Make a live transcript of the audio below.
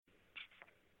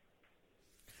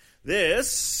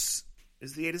This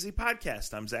is the A to Z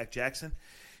podcast. I'm Zach Jackson.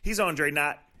 He's on Dre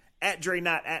Knott, at Dre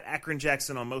Knott, at Akron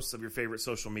Jackson on most of your favorite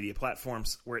social media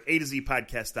platforms. We're at A2Z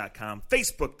podcast.com,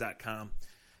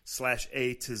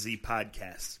 Facebook.com/A to Z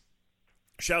podcast.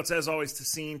 Shouts, as always, to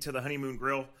Scene, to the Honeymoon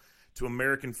Grill, to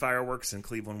American Fireworks and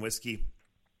Cleveland Whiskey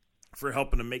for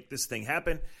helping to make this thing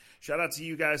happen. Shout out to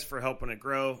you guys for helping it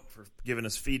grow, for giving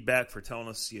us feedback, for telling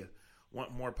us you want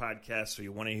more podcasts or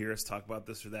you want to hear us talk about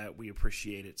this or that. We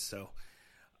appreciate it. So,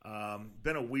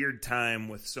 been a weird time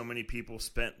with so many people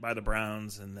spent by the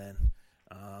Browns and then,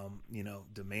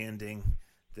 demanding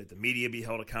that the media be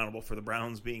held accountable for the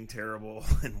Browns being terrible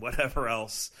and whatever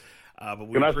else. But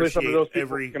we appreciate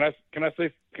every. Can I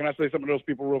say something to those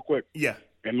people real quick? Yeah.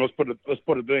 And let's put a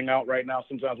thing out right now.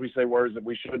 Sometimes we say words that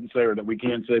we shouldn't say or that we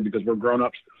can't say because we're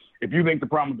grown-ups. If you think the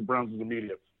problem with the Browns is the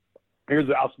media,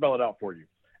 I'll spell it out for you.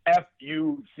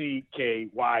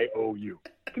 FUCKYOU.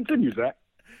 Continue, Zach.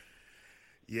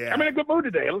 Yeah. I'm in a good mood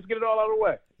today. Let's get it all out of the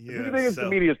way. Yeah, if you think it's the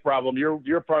media's problem,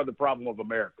 you're part of the problem of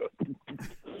America.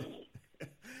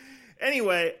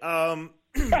 Anyway,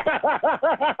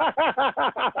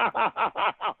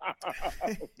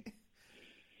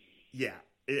 yeah.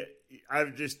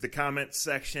 I've just the comment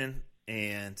section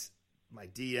and my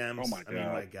DMs. Oh my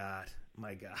God.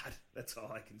 My God. That's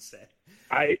all I can say.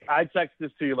 I texted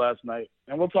this to you last night,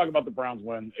 and we'll talk about the Browns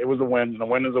win. It was a win, and a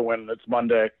win is a win. It's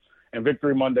Monday, and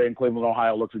Victory Monday in Cleveland,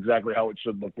 Ohio looks exactly how it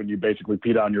should look when you basically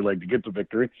pee down your leg to get the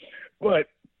victory. But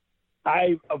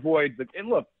I avoid and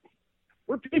look,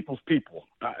 we're people's people.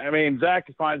 I mean, Zach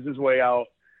finds his way out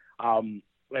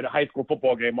at a high school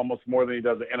football game almost more than he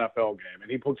does an NFL game,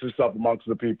 and he puts himself amongst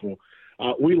the people.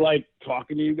 We like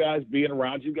talking to you guys, being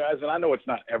around you guys, and I know it's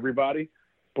not everybody,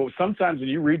 but sometimes when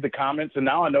you read the comments, and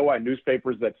now I know why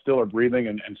newspapers that still are breathing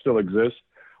and still exist,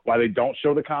 why they don't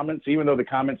show the comments, even though the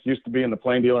comments used to be in the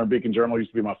Plain Dealer and Beacon Journal,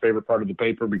 used to be my favorite part of the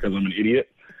paper because I'm an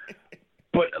idiot.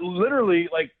 But literally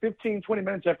like 15, 20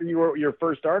 minutes after you wrote your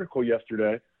first article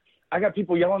yesterday, I got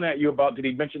people yelling at you about, did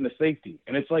he mention the safety?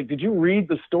 And it's like, did you read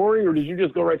the story or did you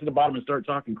just go right to the bottom and start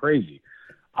talking crazy?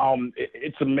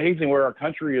 It's amazing where our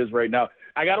country is right now.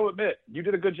 I got to admit, you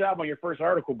did a good job on your first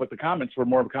article, but the comments were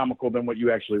more comical than what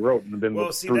you actually wrote and then the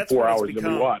 3-4 hours that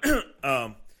we watched.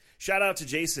 Shout out to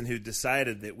Jason who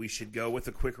decided that we should go with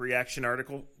a quick reaction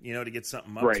article, to get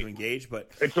something up to engage. But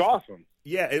it's awesome.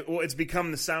 Yeah, it's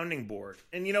become the sounding board.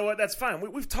 And you know what? That's fine.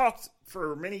 We've talked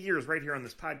for many years right here on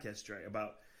this podcast, Dre,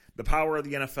 about the power of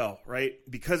the NFL, right?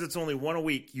 Because it's only one a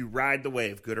week, you ride the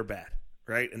wave, good or bad,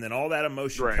 right? And then all that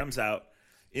emotion comes out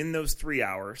in those 3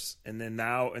 hours, and then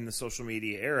now in the social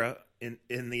media era,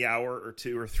 in the hour or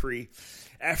two or three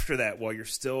after that, while you're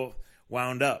still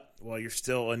wound up, while you're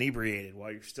still inebriated, while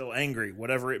you're still angry,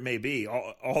 whatever it may be,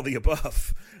 all the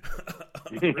above,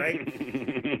 right?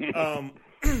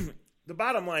 The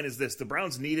bottom line is this. The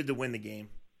Browns needed to win the game,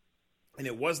 and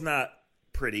it was not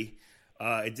pretty.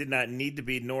 It did not need to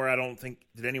be, nor I don't think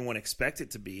did anyone expect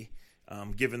it to be,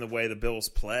 given the way the Bills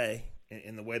play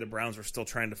and the way the Browns were still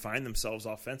trying to find themselves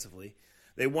offensively.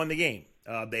 They won the game.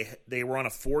 They were on a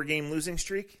 4-game losing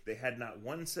streak. They had not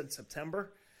won since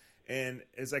September. And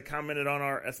as I commented on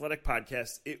our athletic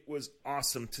podcast, it was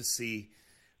awesome to see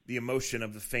the emotion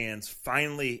of the fans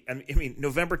finally. I mean,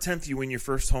 November 10th, you win your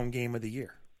first home game of the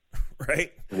year,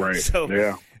 right? Right. So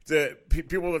yeah. The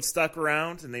people that stuck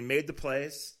around and they made the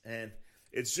plays, and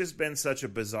it's just been such a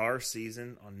bizarre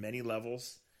season on many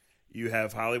levels. You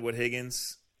have Hollywood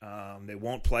Higgins. They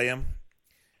won't play him,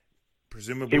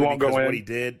 presumably because of what he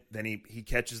did. Then he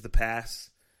catches the pass.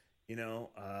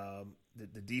 The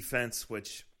defense,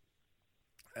 which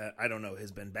I don't know,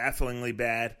 has been bafflingly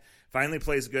bad. Finally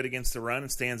plays good against the run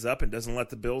and stands up and doesn't let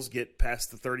the Bills get past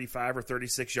the 35 or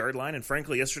 36-yard line. And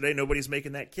frankly, yesterday nobody's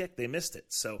making that kick. They missed it.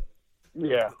 So.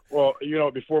 Yeah, well,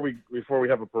 before we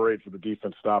have a parade for the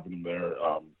defense stopping them there,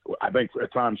 I think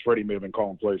at times Freddie may have been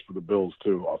calling plays for the Bills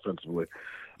too offensively.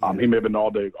 He may have been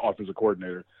all-day offensive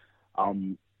coordinator.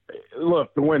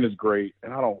 Look, the win is great,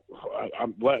 and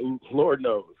Lord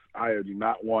knows I do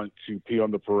not want to pee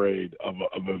on the parade of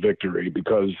a victory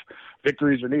because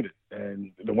victories are needed.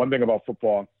 And the one thing about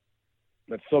football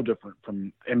that's so different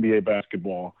from NBA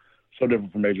basketball, so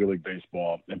different from Major League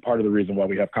Baseball, and part of the reason why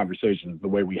we have conversations the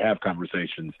way we have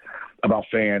conversations about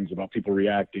fans, about people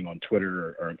reacting on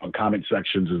Twitter or on comment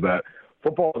sections is that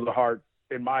football is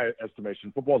in my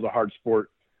estimation, football is a hard sport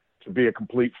to be a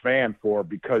complete fan for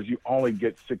because you only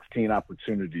get 16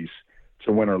 opportunities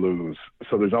to win or lose.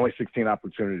 So there's only 16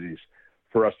 opportunities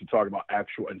for us to talk about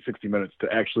in 60 minutes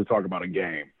to actually talk about a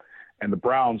game. And the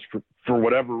Browns, for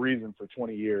whatever reason, for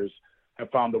 20 years, have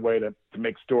found a way to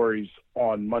make stories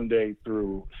on Monday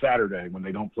through Saturday when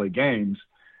they don't play games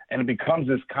And it becomes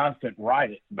this constant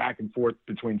riot back and forth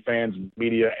between fans and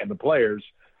media and the players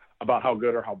about how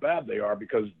good or how bad they are,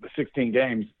 because the 16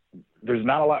 games, there's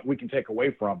not a lot we can take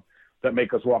away from that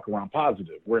make us walk around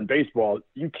positive. Where in baseball,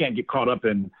 you can't get caught up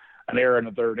in an error in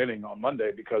the third inning on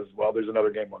Monday because, well, there's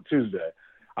another game on Tuesday.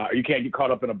 You can't get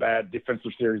caught up in a bad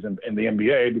defensive series in the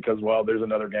NBA because, well, there's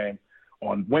another game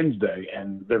on Wednesday,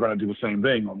 and they're going to do the same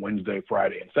thing on Wednesday,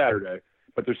 Friday, and Saturday.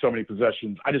 But there's so many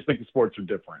possessions. I just think the sports are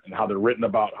different and how they're written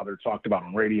about, how they're talked about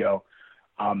on radio,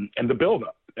 and the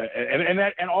buildup.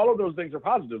 And all of those things are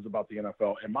positives about the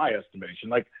NFL, in my estimation.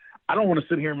 Like, I don't want to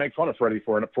sit here and make fun of Freddie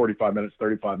for 45 minutes,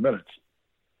 35 minutes.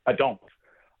 I don't.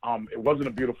 It wasn't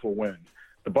a beautiful win.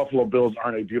 The Buffalo Bills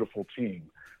aren't a beautiful team.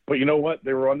 But you know what?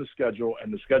 They were on the schedule,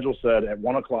 and the schedule said at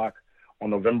 1 o'clock on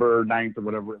November 9th or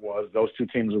whatever it was, those two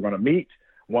teams were going to meet.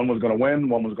 One was going to win,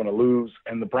 one was going to lose,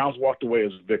 and the Browns walked away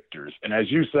as victors. And as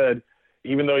you said,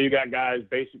 even though you got guys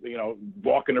basically,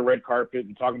 walking the red carpet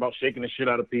and talking about shaking the shit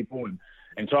out of people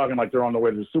and talking like they're on the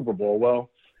way to the Super Bowl,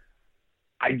 well,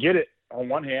 I get it on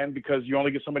one hand because you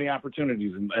only get so many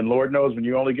opportunities. And Lord knows when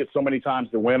you only get so many times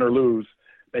to win or lose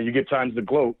and you get times to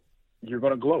gloat, you're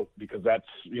going to gloat because that's,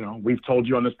 we've told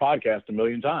you on this podcast a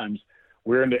million times,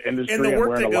 we're in the industry and the work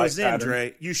we're in that a goes life in, pattern.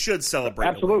 Dre, you should celebrate.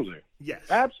 Absolutely. Yes.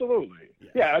 Absolutely.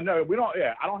 Yeah, no, we don't.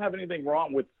 Yeah, I don't have anything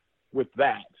wrong with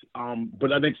that.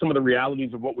 But I think some of the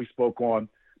realities of what we spoke on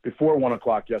before 1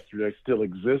 o'clock yesterday still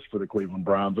exist for the Cleveland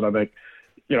Browns. And I think,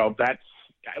 that's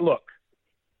look.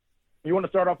 You want to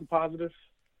start off with positives,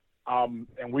 and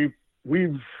we've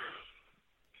weaved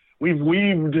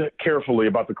carefully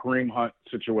about the Kareem Hunt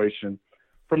situation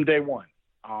from day one.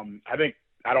 I think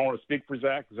I don't want to speak for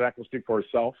Zach. Zach will speak for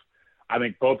himself. I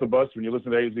think both of us, when you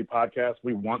listen to AZ podcast,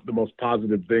 we want the most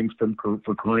positive things for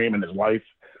Kareem and his life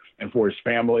and for his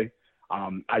family.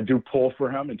 I do pull for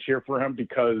him and cheer for him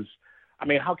because,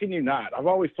 how can you not? I've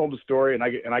always told the story, and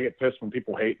I get pissed when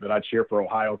people hate that I cheer for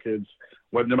Ohio kids.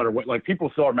 No matter what, like people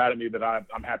still are mad at me that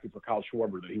I'm happy for Kyle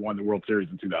Schwarber that he won the World Series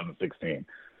in 2016,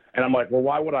 and I'm like, well,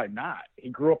 why would I not? He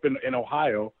grew up in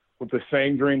Ohio with the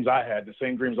same dreams I had, the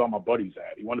same dreams all my buddies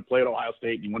had. He wanted to play at Ohio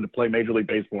State. He wanted to play Major League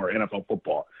Baseball or NFL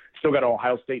football. Still got an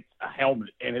Ohio State helmet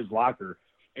in his locker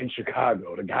in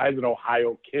Chicago. The guy's an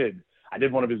Ohio kid. I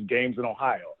did one of his games in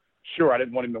Ohio. Sure, I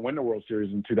didn't want him to win the World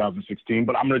Series in 2016,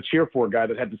 but I'm going to cheer for a guy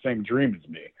that had the same dream as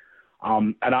me.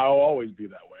 And I'll always be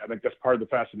that way. I think that's part of the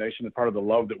fascination and part of the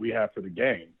love that we have for the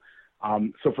game.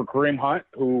 So for Kareem Hunt,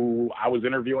 who I was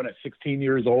interviewing at 16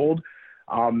 years old,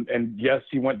 and yes,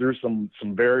 he went through some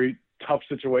very tough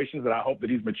situations that I hope that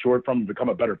he's matured from and become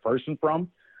a better person from.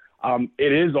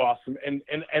 It is awesome.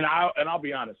 And I'll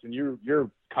be honest, and you're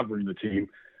covering the team,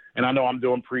 and I know I'm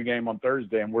doing pregame on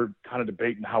Thursday, and we're kind of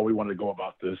debating how we want to go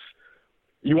about this.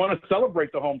 You want to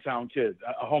celebrate the hometown kid,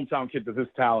 a hometown kid that's this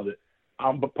talented.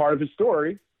 But part of his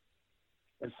story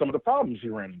is some of the problems he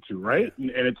ran into, right?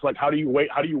 And it's like, how do you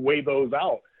weigh those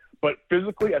out? But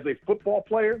physically, as a football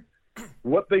player,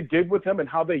 what they did with him and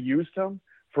how they used him,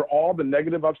 for all the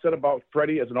negative I've said about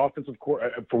Freddie as an offensive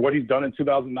for what he's done in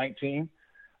 2019,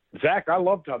 Zach, I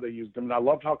loved how they used him, and I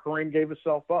loved how Kareem gave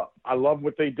himself up. I love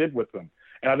what they did with him.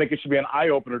 And I think it should be an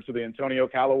eye-opener to the Antonio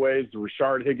Callaways, the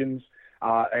Rashard Higgins,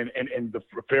 and the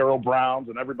Pharaoh Browns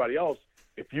and everybody else.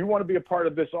 If you want to be a part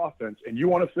of this offense and you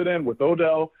want to fit in with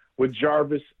Odell, with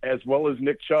Jarvis, as well as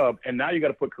Nick Chubb, and now you got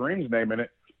to put Kareem's name in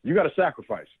it, you got to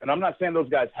sacrifice. And I'm not saying those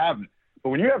guys haven't, but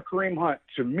when you have Kareem Hunt,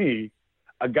 to me,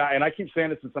 a guy, and I keep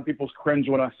saying this, and some people cringe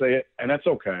when I say it, and that's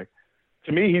okay.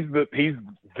 To me, he's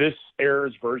this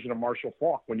era's version of Marshall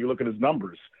Faulk when you look at his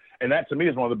numbers. And that, to me,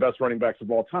 is one of the best running backs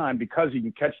of all time because he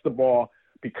can catch the ball,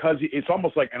 because it's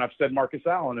almost like, and I've said Marcus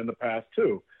Allen in the past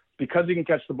too, because he can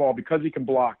catch the ball, because he can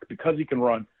block, because he can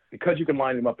run, because you can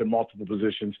line him up in multiple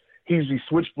positions. He's the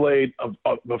switchblade of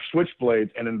switchblades.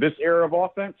 And in this era of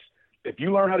offense, if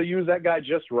you learn how to use that guy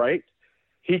just right,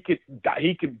 he can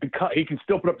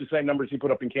still put up the same numbers he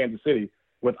put up in Kansas City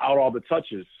without all the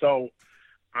touches. So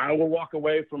I will walk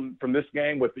away from this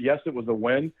game with, yes, it was a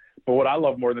win, but what I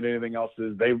love more than anything else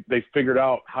is they figured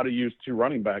out how to use two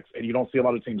running backs, and you don't see a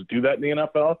lot of teams do that in the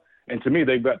NFL. And to me,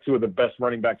 they've got two of the best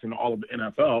running backs in all of the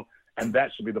NFL, and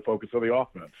that should be the focus of the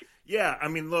offense. Yeah,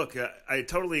 look, I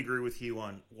totally agree with you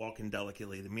on walking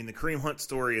delicately. The Kareem Hunt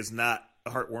story is not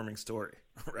a heartwarming story,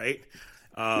 right?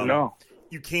 No.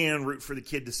 You can root for the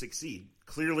kid to succeed.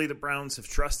 Clearly the Browns have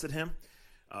trusted him.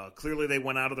 Clearly they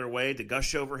went out of their way to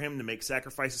gush over him, to make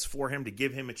sacrifices for him, to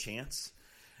give him a chance.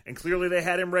 And clearly they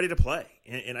had him ready to play.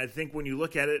 And I think when you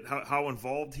look at it, how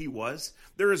involved he was,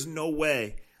 there is no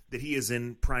way that he is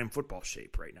in prime football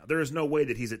shape right now. There is no way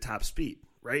that he's at top speed,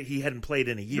 right? He hadn't played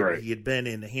in a year. Right. He had been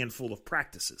in a handful of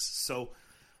practices. So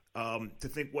to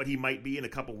think what he might be in a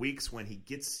couple weeks when he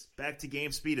gets back to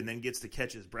game speed and then gets to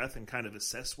catch his breath and kind of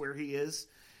assess where he is.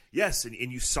 Yes, and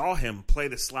you saw him play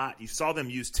the slot. You saw them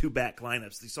use two back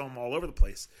lineups. You saw him all over the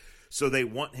place. So they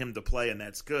want him to play, and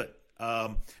that's good.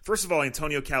 First of all,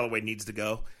 Antonio Callaway needs to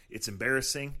go. It's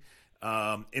embarrassing.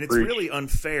 And it's really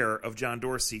unfair of John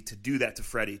Dorsey to do that to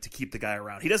Freddie, to keep the guy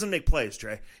around. He doesn't make plays,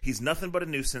 Trey. He's nothing but a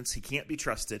nuisance. He can't be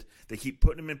trusted. They keep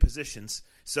putting him in positions.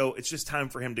 So it's just time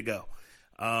for him to go.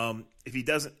 If he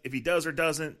does or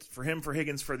doesn't, for him, for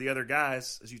Higgins, for the other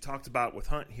guys, as you talked about with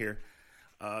Hunt here,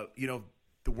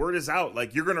 the word is out.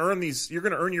 Like, you're going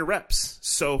to earn your reps.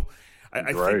 So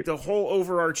I think the whole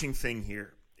overarching thing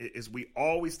here is we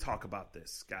always talk about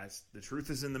this, guys. The truth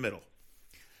is in the middle.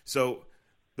 So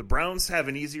the Browns have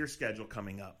an easier schedule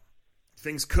coming up.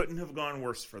 Things couldn't have gone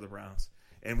worse for the Browns.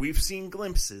 And we've seen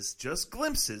glimpses, just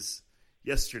glimpses,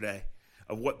 yesterday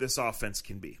of what this offense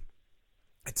can be.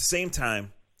 At the same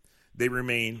time, they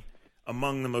remain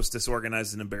among the most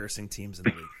disorganized and embarrassing teams in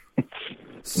the league.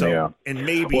 So, and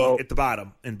maybe at the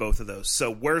bottom in both of those.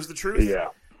 So where's the truth? Yeah.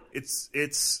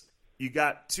 It's you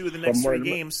got two of the next three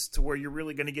games to where you're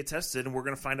really going to get tested, and we're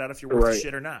going to find out if you're worth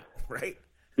shit or not, right?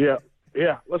 Yeah.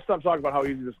 Yeah. Let's stop talking about how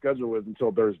easy the schedule is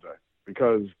until Thursday.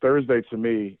 Because Thursday, to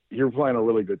me, you're playing a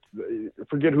really good –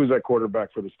 forget who's at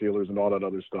quarterback for the Steelers and all that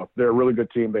other stuff. They're a really good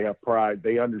team. They have pride.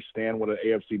 They understand what an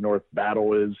AFC North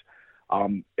battle is.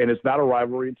 And it's not a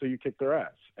rivalry until you kick their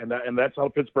ass. And that's how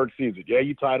Pittsburgh sees it. Yeah,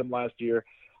 you tied them last year.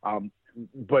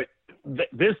 But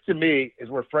this, to me, is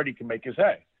where Freddie can make his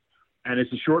hay. And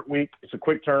it's a short week. It's a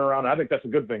quick turnaround. I think that's a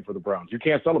good thing for the Browns. You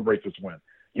can't celebrate this win.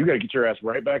 You got to get your ass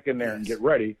right back in there and get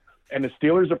ready. And the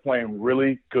Steelers are playing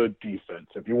really good defense.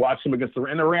 If you watch them against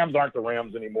and the Rams aren't the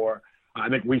Rams anymore. I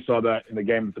think we saw that in the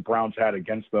game that the Browns had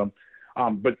against them.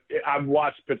 But I've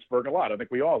watched Pittsburgh a lot. I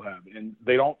think we all have. And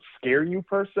they don't scare you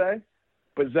per se.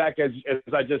 But, Zach, as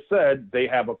I just said, they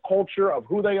have a culture of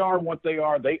who they are and what they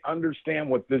are. They understand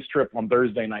what this trip on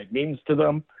Thursday night means to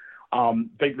them.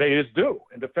 They just do.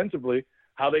 And defensively,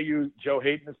 how they use Joe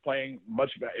Hayden is playing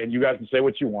much better. And you guys can say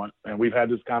what you want, and we've had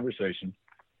this conversation.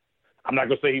 I'm not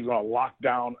going to say he's going to lock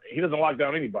down. He doesn't lock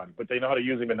down anybody, but they know how to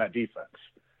use him in that defense.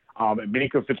 And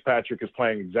Minkah Fitzpatrick is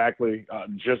playing exactly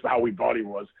just how we thought he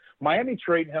was. Miami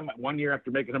traded him 1 year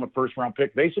after making him a first-round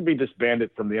pick. They should be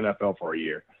disbanded from the NFL for a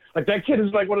year. Like, that kid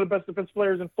is like one of the best defense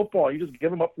players in football. You just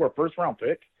give him up for a first-round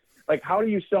pick? Like, how do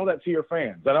you sell that to your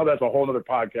fans? I know that's a whole other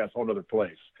podcast, whole other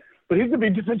place. But he's going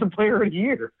to be defensive player of the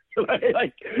year.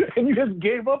 And you just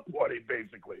gave up on him,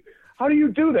 basically. How do you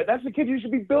do that? That's the kid you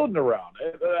should be building around.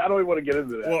 I don't even want to get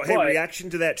into that. Well, hey, reaction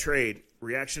to that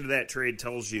trade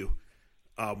tells you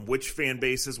which fan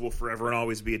bases will forever and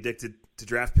always be addicted to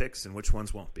draft picks and which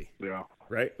ones won't be. Yeah.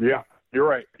 Right? Yeah, you're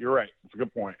right. It's a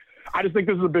good point. I just think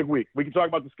this is a big week. We can talk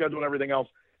about the schedule and everything else.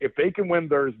 If they can win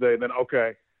Thursday, then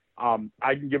okay,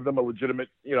 I can give them a legitimate,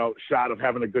 shot of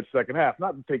having a good second half.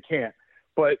 Not that they can't,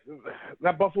 but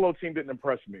that Buffalo team didn't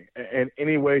impress me in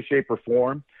any way, shape, or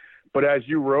form. But as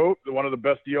you wrote, one of the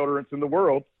best deodorants in the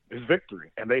world is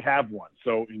victory, and they have one.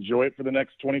 So enjoy it for the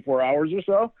next 24 hours or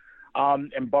so,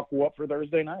 and buckle up for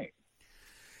Thursday night.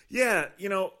 Yeah,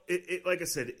 like I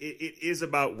said, it is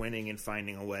about winning and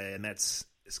finding a way, and that's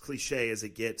as cliche as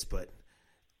it gets. But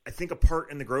I think a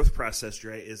part in the growth process,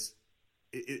 Dre,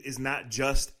 is not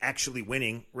just actually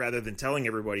winning rather than telling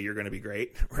everybody you're going to be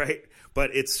great, right?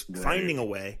 But it's finding a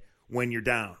way when you're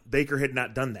down. Baker had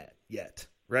not done that yet.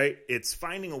 Right? It's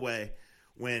finding a way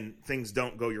when things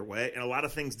don't go your way, and a lot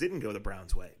of things didn't go the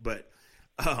Browns' way. But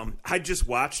I just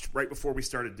watched, right before we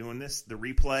started doing this, the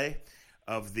replay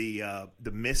of the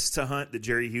miss to Hunt that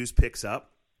Jerry Hughes picks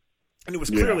up, and it was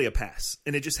clearly a pass,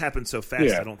 and it just happened so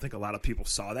fast. I don't think a lot of people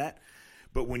saw that.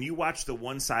 But when you watch the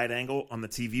one side angle on the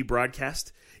TV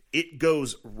broadcast, it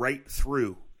goes right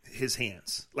through his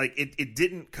hands. Like, it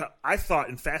didn't – I thought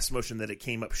in fast motion that it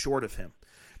came up short of him.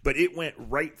 But it went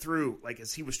right through, like,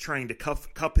 as he was trying to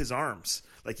cup his arms,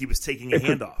 like he was taking a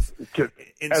handoff.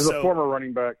 As a former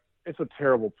running back, it's a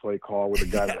terrible play call with a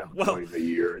guy that hasn't played a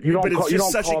year. But it's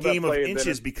just such a game of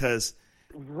inches because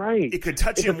it could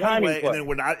touch him one way, and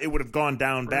then it would have gone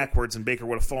down backwards, and Baker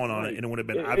would have fallen on it, and it would have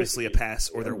been obviously a pass,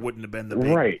 or there wouldn't have been the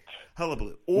big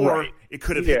hullabaloo. Or it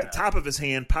could have hit the top of his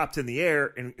hand, popped in the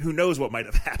air, and who knows what might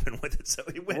have happened with it. So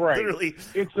it went literally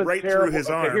through his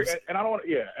arms. And I don't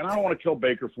want to kill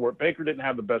Baker for it. Baker didn't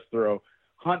have the best throw.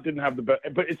 Hunt didn't have the best,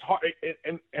 but it's hard.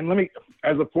 And let me,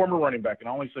 as a former running back, and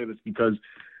I only say this because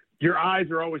your eyes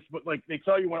are always, like they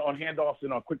tell you on handoffs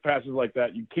and on quick passes like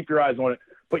that, you keep your eyes on it,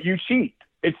 but you cheat.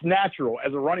 It's natural.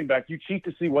 As a running back, you cheat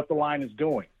to see what the line is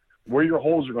doing, where your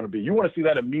holes are going to be. You want to see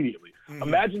that immediately. Mm-hmm.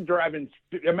 Imagine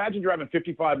driving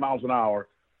 55 miles an hour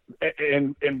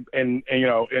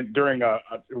during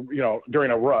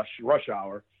a rush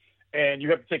hour, and you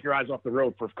have to take your eyes off the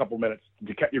road for a couple minutes,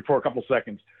 for a couple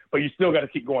seconds, but you still got to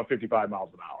keep going 55 miles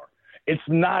an hour. It's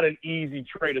not an easy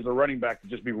trait as a running back to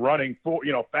just be running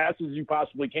fast as you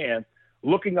possibly can,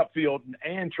 looking upfield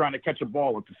and trying to catch a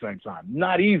ball at the same time.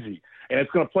 Not easy, and it's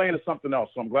going to play into something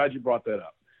else. So I'm glad you brought that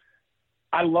up.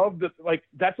 I love that. Like,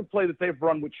 that's a play that they've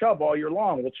run with Chubb all year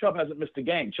long. Well, Chubb hasn't missed a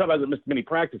game. Chubb hasn't missed many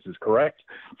practices, correct?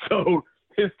 So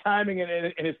his timing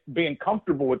and his being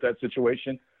comfortable with that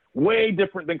situation, way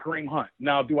different than Kareem Hunt.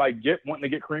 Now, do I get wanting to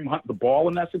get Kareem Hunt the ball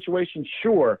in that situation?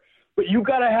 Sure. But you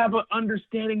got to have an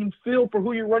understanding and feel for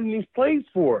who you're running these plays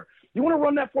for. You want to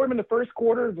run that for him in the first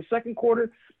quarter, the second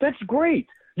quarter? That's great.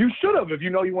 You should have if you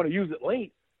know you want to use it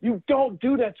late. You don't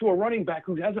do that to a running back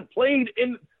who hasn't played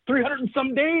in 300 and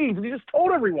some days, and he just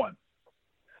told everyone.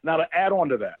 Now, to add on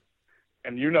to that,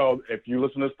 and if you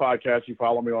listen to this podcast, you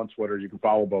follow me on Twitter, you can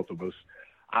follow both of us.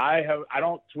 I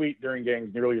don't tweet during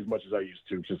games nearly as much as I used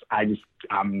to, because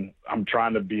I'm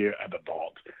trying to be an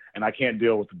adult, and I can't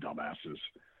deal with the dumbasses.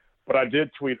 But I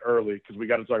did tweet early because we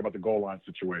got to talk about the goal line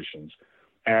situations,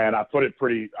 and I put it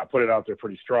out there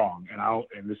pretty strong.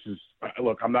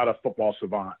 Look, I'm not a football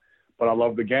savant, but I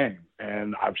love the game,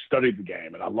 and I've studied the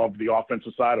game, and I love the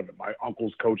offensive side of it. My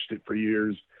uncles coached it for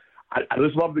years. I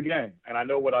just love the game, and I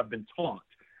know what I've been taught,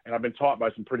 and I've been taught by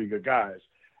some pretty good guys.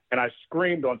 And I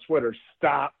screamed on Twitter,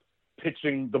 stop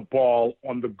pitching the ball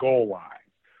on the goal line.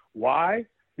 Why?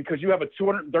 Because you have a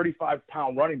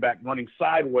 235-pound running back running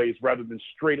sideways rather than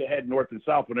straight ahead north and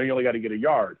south when you only got to get a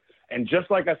yard. And just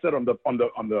like I said on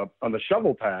the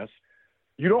shovel pass,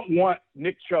 you don't want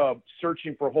Nick Chubb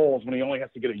searching for holes when he only has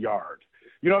to get a yard.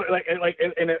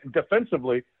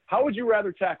 Defensively, how would you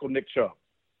rather tackle Nick Chubb?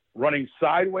 Running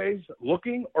sideways,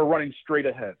 looking, or running straight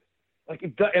ahead?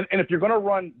 And if you're going to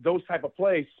run those type of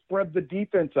plays, spread the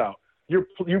defense out. You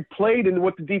played into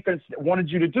what the defense wanted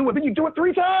you to do, and then you do it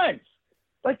 3 times.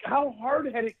 Like, how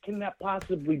hard-headed can that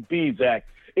possibly be, Zach?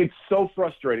 It's so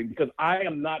frustrating because I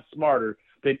am not smarter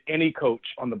than any coach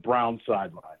on the Browns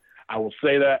sideline. I will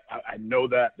say that. I know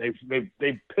that.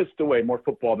 They've pissed away more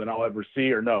football than I'll ever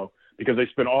see or know because they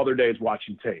spend all their days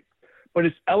watching tape. But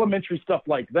it's elementary stuff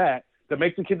like that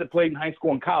makes a kid that played in high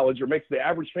school and college or makes the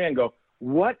average fan go,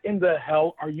 what in the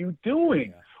hell are you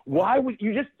doing? Why would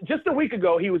you just a week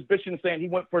ago, he was bitching saying he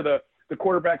went for the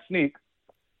quarterback sneak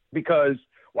because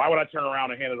why would I turn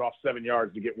around and hand it off 7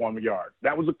 yards to get 1 yard?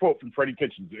 That was a quote from Freddie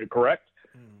Kitchens, correct?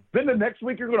 Then the next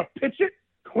week you're going to pitch it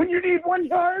when you need 1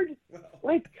 yard?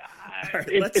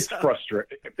 It's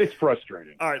frustrating. It's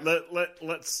frustrating. All right,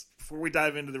 let's before we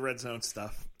dive into the red zone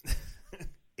stuff,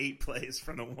 8 plays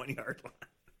from the 1 yard line.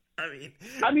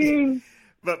 I mean,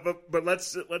 but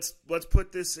let's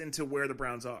put this into where the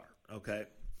Browns are. Okay,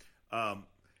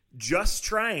 just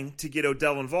trying to get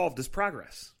Odell involved is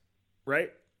progress,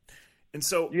 right? And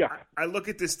so yeah. I look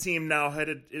at this team now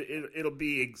headed. It'll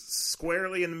be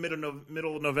squarely in the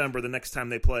middle of November the next time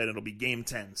they play, and it'll be Game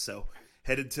 10. So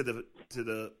headed to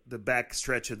the back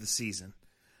stretch of the season.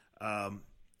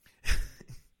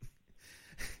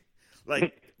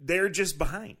 They're just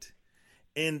behind.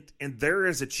 And there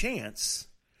is a chance,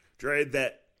 Dre,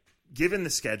 that given the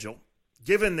schedule,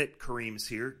 given that Kareem's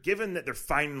here, given that they're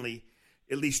finally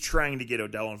at least trying to get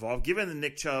Odell involved, given that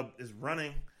Nick Chubb is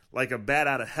running like a bat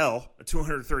out of hell, a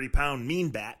 230-pound mean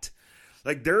bat,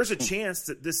 there's a chance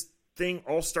that this thing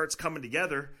all starts coming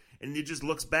together and it just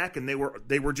looks back and they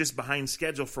were just behind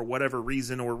schedule for whatever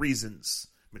reason or reasons.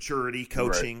 Maturity,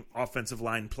 coaching, right. Offensive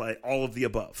line play, all of the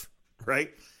above,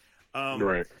 right?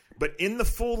 Right. But in the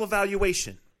full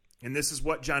evaluation, and this is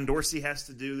what John Dorsey has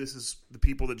to do, this is the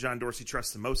people that John Dorsey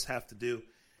trusts the most have to do,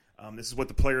 this is what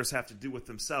the players have to do with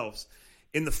themselves.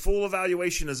 In the full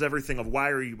evaluation is everything of why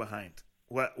are you behind?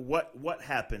 What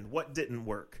happened? What didn't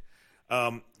work?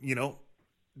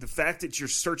 The fact that you're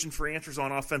searching for answers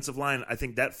on offensive line, I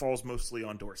think that falls mostly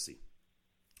on Dorsey.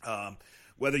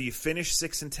 Whether you finish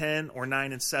 6-10 or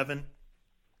 9-7,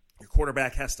 your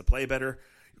quarterback has to play better.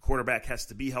 Quarterback has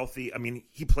to be healthy. I mean,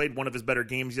 he played one of his better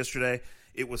games yesterday.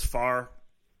 It was far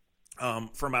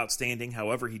from outstanding.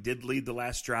 However, he did lead the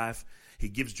last drive. He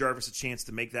gives Jarvis a chance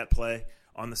to make that play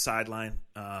on the sideline.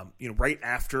 Right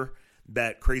after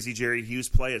that crazy Jerry Hughes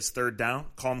play is 3rd down,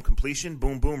 calm completion,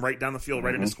 boom, boom, right down the field,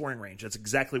 right into scoring range. That's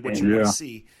exactly what you want to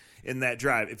see in that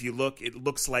drive. If you look, it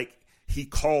looks like he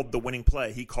called the winning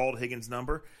play. He called Higgins'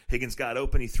 number. Higgins got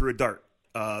open. He threw a dart.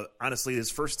 Honestly, his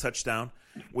first touchdown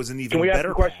was an even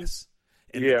better pass.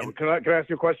 Can I ask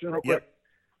you a question real quick?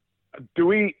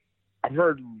 Yep. I've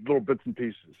heard little bits and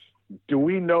pieces. Do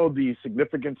we know the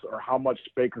significance or how much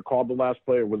Baker called the last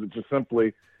play, or was it just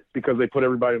simply because they put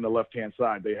everybody on the left-hand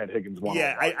side. They had Higgins one.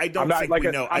 Yeah, I don't think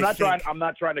we know. I'm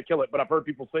not trying to kill it, but I've heard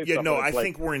people say yeah, no, I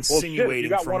think we're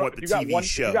insinuating from what the TV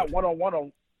showed. You got one-on-one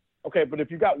on – okay, but if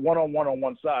you got one-on-one on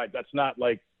one side, that's not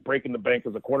like breaking the bank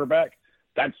as a quarterback.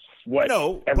 That's what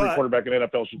every quarterback in the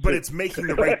NFL should do. But it's making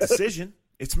the right decision.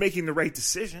 It's making the right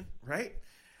decision, right?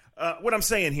 What I'm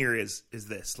saying here is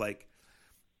this. Like,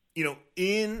 you know,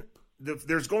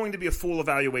 there's going to be a full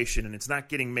evaluation, and it's not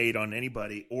getting made on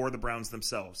anybody or the Browns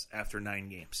themselves after 9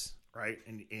 games, right?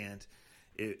 And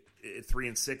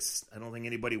 3-6, I don't think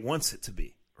anybody wants it to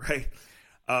be, right?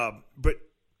 But,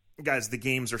 guys, the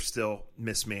games are still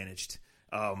mismanaged.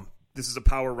 This is a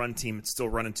power run team. It's still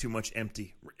running too much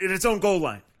empty in its own goal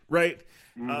line, right?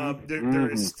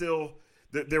 There is still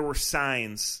there were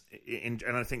signs, and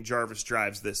I think Jarvis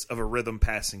drives this, of a rhythm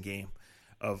passing game,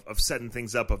 of setting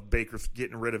things up, of Baker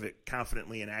getting rid of it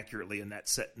confidently and accurately, and that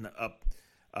setting up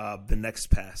the next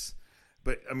pass.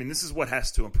 But, I mean, this is what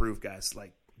has to improve, guys.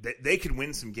 Like, they could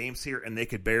win some games here, and they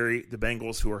could bury the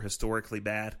Bengals, who are historically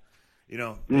bad. You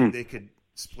know, they could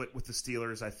split with the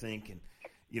Steelers, I think, and,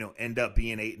 you know, end up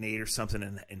being 8-8 or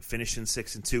something and finishing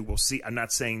 6-2. We'll see. I'm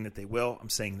not saying that they will. I'm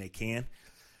saying they can.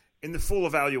 In the full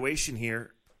evaluation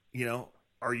here, you know,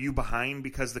 are you behind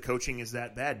because the coaching is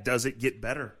that bad? Does it get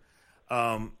better?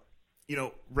 You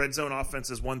know, red zone offense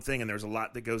is one thing, and there's a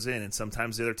lot that goes in, and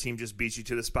sometimes the other team just beats you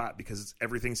to the spot because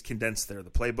everything's condensed there.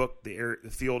 The playbook, the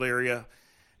field area,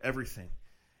 everything.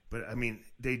 But, I mean,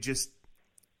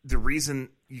 the reason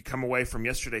you come away from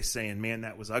yesterday saying, man,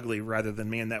 that was ugly, rather than,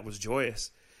 man, that was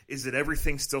joyous, is that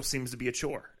everything still seems to be a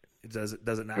chore. Does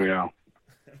it not? Yeah.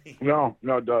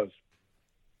 No, it does.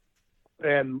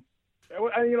 And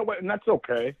you know what? And that's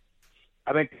okay.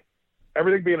 I think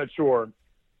everything being a chore,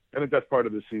 I think that's part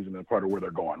of this season and part of where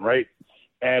they're going, right?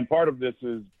 And part of this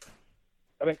is,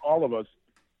 I think all of us,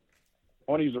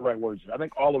 I want to use the right words. I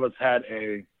think all of us had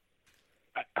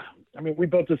I mean, we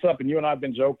built this up, and you and I have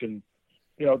been joking.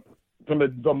 You know, from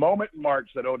the moment in March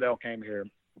that Odell came here,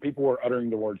 people were uttering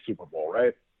the word Super Bowl,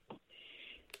 right?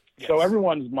 Yes. So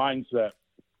everyone's mindset,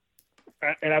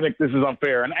 and I think this is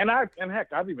unfair. And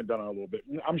heck, I've even done it a little bit.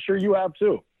 I'm sure you have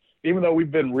too, even though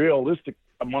we've been realistic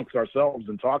amongst ourselves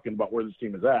and talking about where this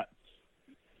team is at.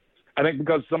 I think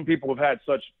because some people have had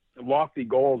such lofty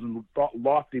goals and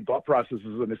lofty thought processes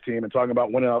in this team and talking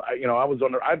about winning. You know,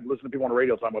 I'd listen to people on the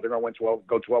radio talking about they're going to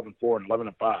go 12-4 and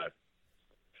 11-5.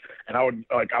 And I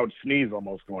would sneeze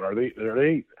almost going, are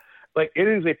they like, it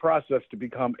is a process to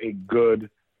become a good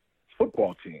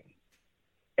football team.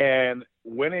 And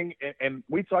winning, and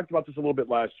we talked about this a little bit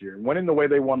last year, winning the way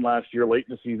they won last year, late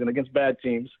in the season against bad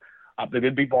teams. They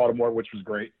did beat Baltimore, which was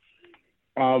great.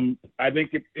 I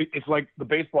think it's like the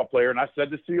baseball player, and I said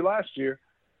this to you last year,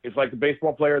 it's like the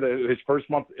baseball player that his first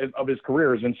month of his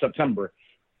career is in September.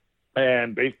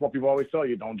 And baseball people always tell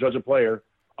you, don't judge a player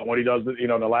on what he does, you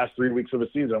know, in the last 3 weeks of the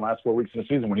season, the last 4 weeks of the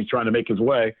season when he's trying to make his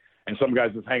way. And some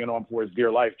guys is hanging on for his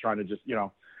dear life, trying to just, you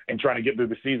know, and trying to get through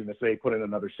the season to say put in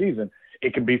another season.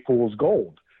 It can be fool's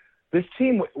gold. This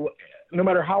team, no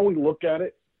matter how we look at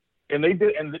it, and they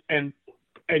did, and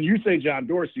you say John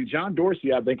Dorsey. John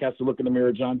Dorsey, I think, has to look in the mirror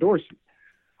at John Dorsey.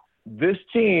 This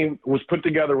team was put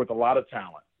together with a lot of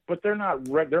talent, but they're not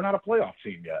a playoff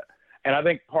team yet. And I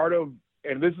think part of,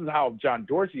 and this is how John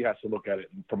Dorsey has to look at it,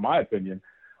 from my opinion.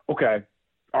 Okay,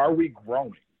 are we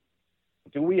growing?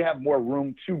 Do we have more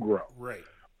room to grow? Right.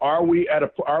 Are we at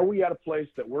a place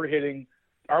that we're hitting?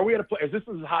 Are we at a place? Is this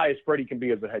as high as Freddie can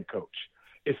be as a head coach?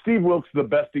 Is Steve Wilkes the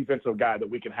best defensive guy that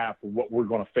we can have for what we're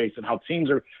going to face and how teams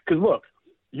are? Because look,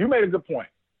 you made a good point,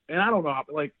 and I don't know how.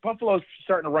 Like, Buffalo's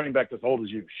starting a running back that's old as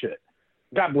you. Shit.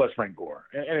 God bless Frank Gore,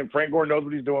 and Frank Gore knows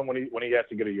what he's doing when he has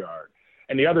to get a yard.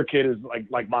 And the other kid is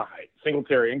like my height,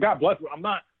 Singletary, and God bless him. I'm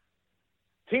not.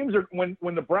 Teams are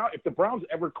if the Browns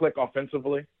ever click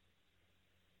offensively,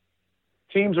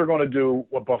 teams are going to do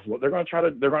what Buffalo. They're going to try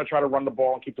to run the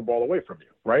ball and keep the ball away from you,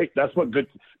 right? That's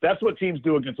what teams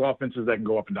do against offenses that can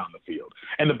go up and down the field.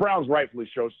 And the Browns rightfully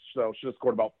should have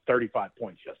scored about 35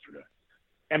 points yesterday.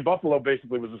 And Buffalo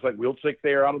basically was just like, we'll take the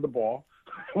air out of the ball,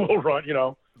 we'll run. You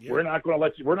know, yeah. We're not going to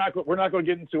let you. We're not going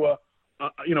to get into a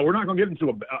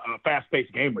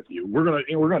fast-paced game with you. We're going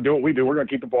to do what we do. We're going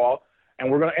to keep the ball,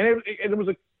 and we're going to. And it was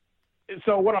a.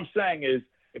 So what I'm saying is,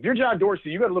 if you're John Dorsey,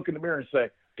 you got to look in the mirror and say,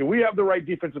 do we have the right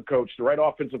defensive coach, the right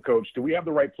offensive coach? Do we have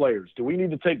the right players? Do we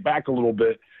need to take back a little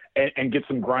bit and get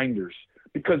some grinders?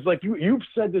 Because like you've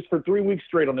said this for 3 weeks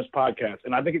straight on this podcast,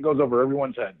 and I think it goes over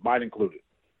everyone's head, mine included.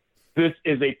 This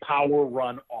is a power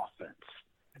run offense.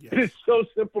 Yes. It is so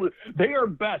simple. They are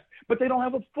best, but they don't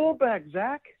have a fullback,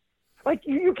 Zach. Like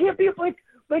you can't be like.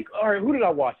 All right, who did I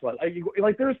watch last?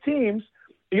 Like there's teams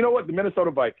You know what? The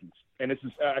Minnesota Vikings, and this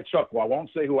is Chuck. Well, I won't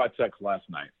say who I text last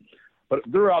night, but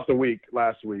throughout the week,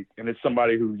 last week, and it's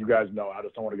somebody who you guys know. I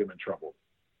just don't want to get them in trouble.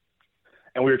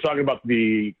 And we were talking about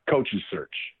the coaches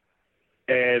search,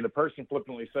 and the person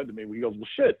flippantly said to me, "He goes, well,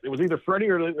 shit, it was either Freddie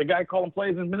or the guy calling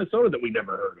plays in Minnesota that we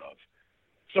never heard of."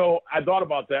 So I thought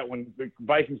about that when the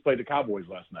Vikings played the Cowboys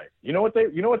last night. You know what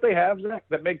they have, Zach,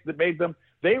 that made them.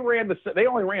 They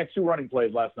only ran 2 running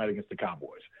plays last night against the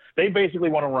Cowboys. They basically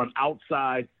want to run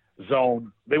outside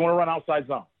zone. They want to run outside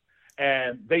zone.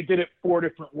 And they did it 4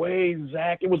 different ways,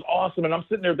 Zach. It was awesome. And I'm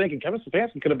sitting there thinking Kevin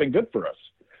Stefanski could have been good for us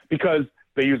because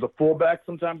they use a fullback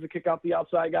sometimes to kick out the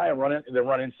outside guy and then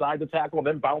run inside the tackle and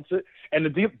then bounce it. And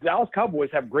the Dallas Cowboys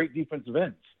have great defensive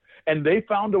ends. And they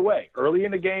found a way. Early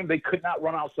in the game, they could not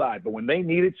run outside. But when they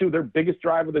needed to, their biggest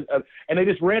drive, and they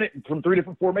just ran it from 3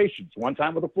 different formations. One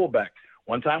time with a fullback,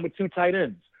 one time with 2 tight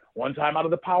ends, one time out of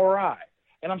the power I.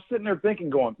 And I'm sitting there thinking,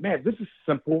 going, man, this is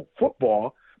simple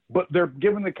football, but they're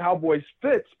giving the Cowboys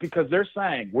fits because they're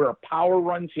saying we're a power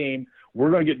run team.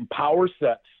 We're going to get in power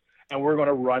sets, and we're going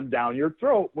to run down your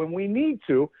throat when we need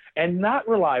to and not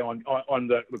rely on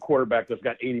the quarterback that's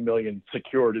got $80 million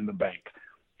secured in the bank.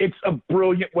 It's a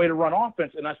brilliant way to run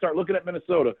offense. And I start looking at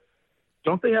Minnesota.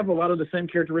 Don't they have a lot of the same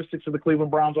characteristics of the Cleveland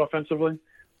Browns offensively?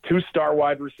 2 star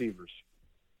wide receivers,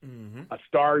 a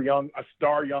star young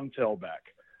tailback,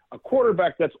 a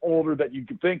quarterback that's older that you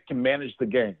think can manage the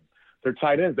game. Their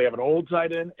tight ends, they have an old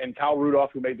tight end and Kyle Rudolph,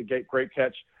 who made the great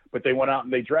catch, but they went out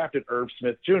and they drafted Irv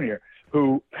Smith Jr.,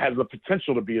 who has the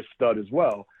potential to be a stud as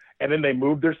well. And then they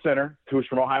moved their center, who's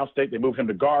from Ohio State. They moved him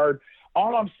to guard.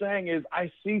 All I'm saying is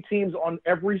I see teams on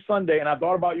every Sunday, and I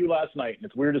thought about you last night, and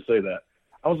it's weird to say that.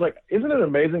 I was like, isn't it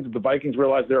amazing that the Vikings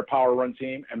realize they're a power run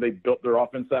team and they built their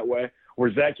offense that way?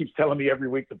 Where Zach keeps telling me every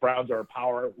week the Browns are a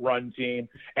power run team,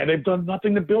 and they've done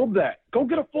nothing to build that. Go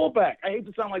get a fullback. I hate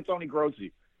to sound like Tony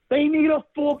Grossi. They need a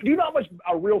full – do you know how much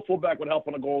a real fullback would help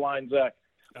on the goal line, Zach?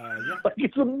 Yeah. Like,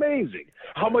 it's amazing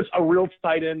how much a real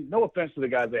tight end – no offense to the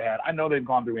guys they had. I know they've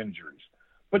gone through injuries.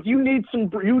 But you need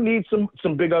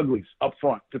some big uglies up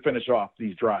front to finish off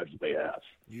these drives that they have.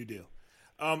 You do.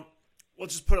 We'll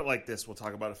just put it like this. We'll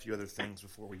talk about a few other things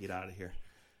before we get out of here.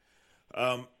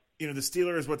 The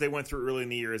Steelers, what they went through early in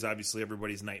the year is obviously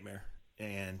everybody's nightmare.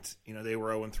 And, they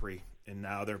were 0-3, and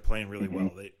now they're playing really well.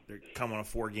 They're coming on a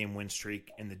 4-game win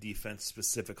streak, and the defense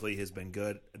specifically has been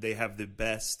good. They have the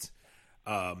best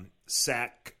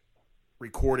sack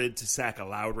recorded to sack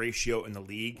allowed ratio in the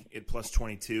league at plus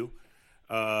 22.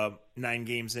 9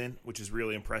 games in, which is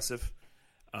really impressive.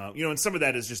 And some of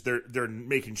that is just they're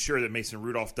making sure that Mason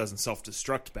Rudolph doesn't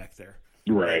self-destruct back there.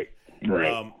 Right.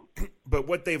 But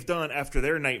what they've done after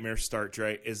their nightmare start,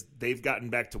 right, is they've gotten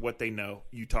back to what they know.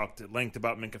 You talked at length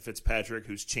about Minkah Fitzpatrick,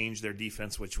 who's changed their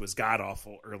defense, which was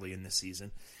god-awful early in the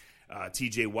season.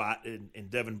 T.J. Watt and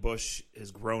Devin Bush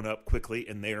has grown up quickly,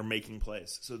 and they are making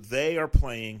plays. So they are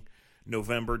playing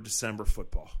November, December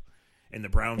football. And the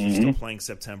Browns are still playing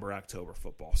September, October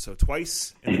football. So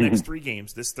twice in the next 3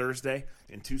 games, this Thursday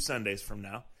and 2 Sundays from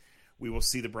now, we will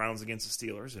see the Browns against the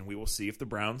Steelers, and we will see if the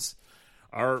Browns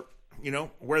are,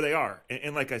 where they are.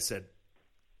 And like I said,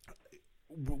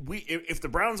 if the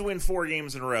Browns win 4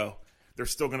 games in a row, they're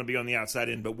still going to be on the outside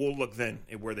in, but we'll look then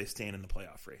at where they stand in the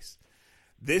playoff race.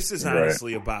 This is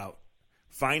honestly about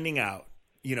finding out,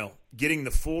 getting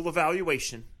the full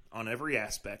evaluation on every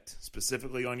aspect,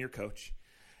 specifically on your coach.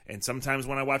 And sometimes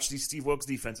when I watch these Steve Wilks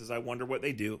defenses, I wonder what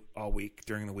they do all week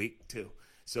during the week too.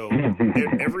 So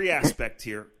every aspect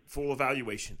here, full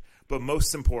evaluation. But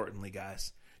most importantly,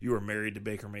 guys, you are married to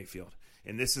Baker Mayfield.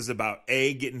 And this is about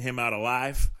A, getting him out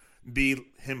alive, B,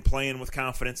 him playing with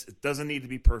confidence. It doesn't need to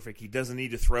be perfect. He doesn't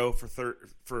need to throw for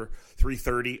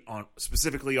 330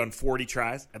 specifically on 40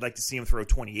 tries. I'd like to see him throw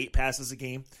 28 passes a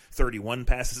game, 31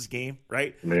 passes a game,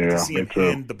 right? Yeah, I'd like to see him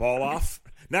hand the ball off,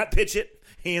 not pitch it,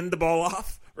 hand the ball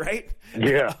off. Right?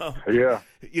 Yeah.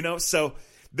 So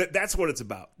that's what it's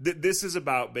about. This is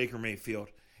about Baker Mayfield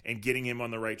and getting him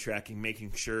on the right track and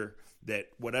making sure that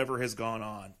whatever has gone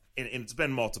on, and it's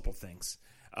been multiple things,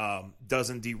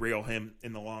 doesn't derail him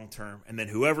in the long term. And then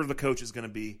whoever the coach is going to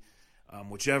be,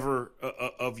 whichever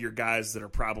of your guys that are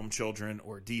problem children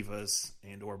or divas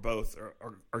and or both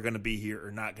are going to be here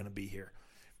or not going to be here.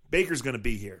 Baker's going to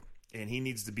be here, and he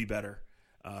needs to be better.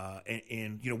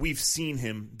 And we've seen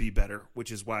him be better,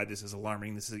 which is why this is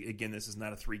alarming. This is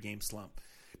not a 3-game slump.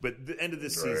 But the end of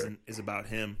this season is about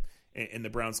him and the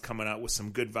Browns coming out with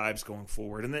some good vibes going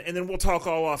forward. And then we'll talk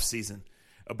all off season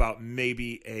about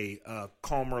maybe a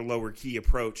calmer, lower key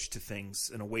approach to things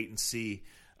and a wait and see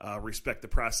respect the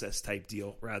process type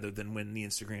deal rather than win the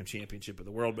Instagram championship of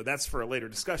the world. But that's for a later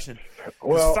discussion.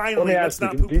 Well, finally, let's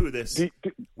not poo-poo this.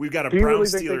 We've got a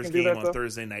Browns-Steelers game on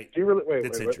Thursday night. Do you really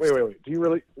wait? Do you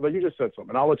really? Like, you just said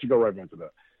something. I'll let you go right into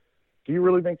that. Do you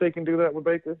really think they can do that with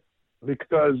Baker?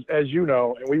 Because, as you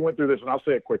know, and we went through this, and I'll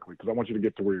say it quickly because I want you to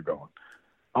get to where you're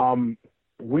going.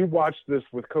 We watched this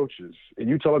with coaches, and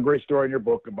you tell a great story in your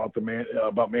book about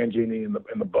about Mangini and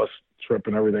the bus trip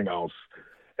and everything else.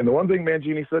 And the one thing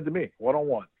Mangini said to me,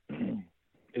 one-on-one,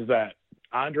 is that,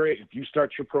 Andre, if you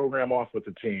start your program off with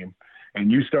the team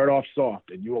and you start off soft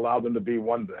and you allow them to be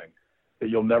one thing, that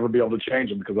you'll never be able to change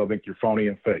them because I think you're phony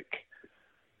and fake.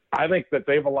 I think that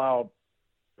they've allowed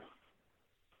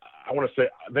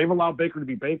Baker to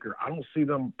be Baker. I don't see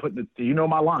them putting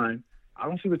my line. I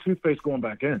don't see the toothpaste going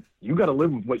back in. You got to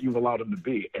live with what you've allowed him to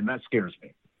be, and that scares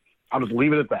me. I'll just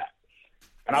leave it at that.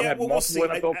 And I've had multiple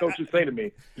NFL coaches say to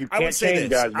me, you can't change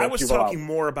guys. I was talking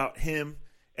more about him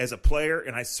as a player,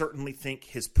 and I certainly think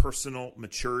his personal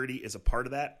maturity is a part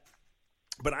of that.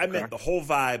 But I meant the whole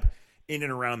vibe in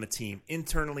and around the team,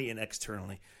 internally and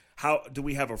externally. How do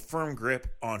we have a firm grip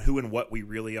on who and what we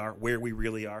really are, where we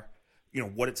really are,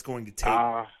 what it's going to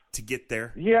take to get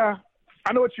there? Yeah,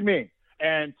 I know what you mean.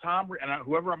 And Tom, and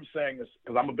whoever I'm saying this,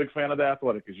 because I'm a big fan of The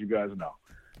Athletic, as you guys know.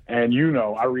 And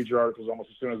I read your articles almost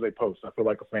as soon as they post. I feel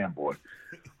like a fanboy.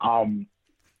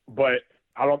 But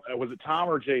was it Tom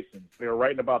or Jason? They were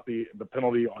writing about the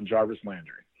penalty on Jarvis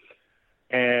Landry.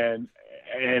 And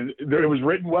it was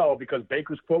written well because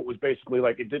Baker's quote was basically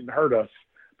like, it didn't hurt us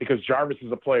because Jarvis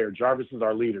is a player. Jarvis is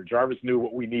our leader. Jarvis knew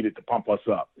what we needed to pump us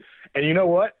up. And you know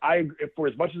what? For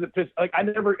as much as it pissed, like I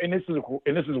never, and this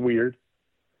is weird,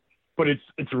 but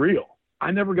it's real.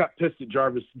 I never got pissed at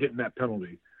Jarvis getting that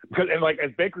penalty because, and like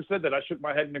as Baker said that, I shook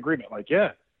my head in agreement. Like,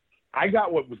 yeah, I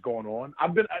got what was going on. I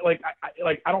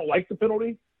don't like the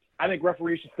penalty. I think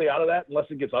referees should stay out of that unless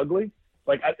it gets ugly.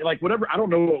 Whatever. I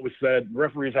don't know what was said.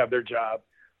 Referees have their job.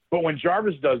 But when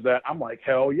Jarvis does that, I'm like,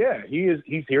 hell yeah,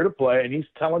 he's here to play, and he's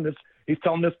telling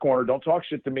this corner, don't talk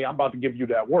shit to me. I'm about to give you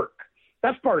that work.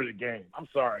 That's part of the game. I'm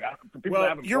sorry.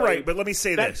 You're right, but let me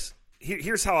say this.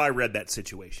 Here's how I read that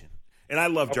situation. And I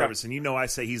love Jarvis, and I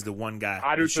say he's the one guy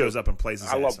who shows up and plays his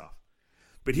ass off.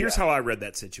 But here's how I read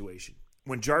that situation.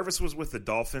 When Jarvis was with the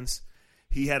Dolphins,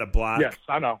 he had a block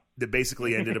that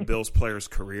basically ended a Bills player's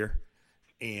career.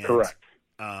 And, correct.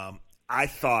 I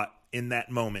thought in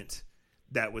that moment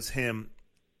that was him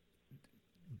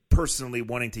personally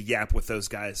wanting to yap with those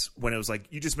guys when it was like,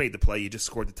 you just made the play, you just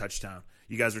scored the touchdown.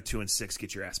 You guys are 2-6.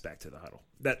 Get your ass back to the huddle.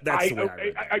 That's the way I read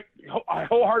it. I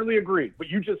wholeheartedly agree, but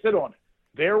you just hit on it.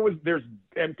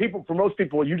 For most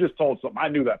people, you just told something. I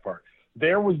knew that part.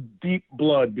 There was deep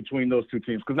blood between those two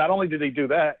teams because not only did he do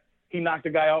that, he knocked a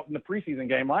guy out in the preseason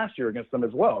game last year against them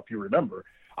as well, if you remember.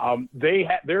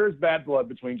 There is bad blood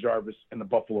between Jarvis and the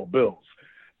Buffalo Bills.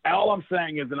 All I'm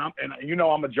saying is,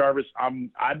 I'm a Jarvis.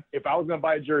 If I was going to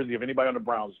buy a jersey of anybody on the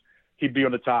Browns, he'd be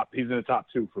on the top. He's in the top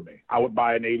two for me. I would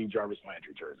buy an 80 Jarvis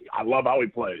Landry jersey. I love how he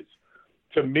plays.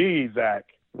 To me, Zach,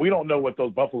 we don't know what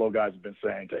those Buffalo guys have been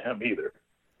saying to him either.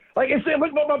 But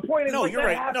my point is, you're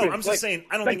right. Happens. No, I'm just saying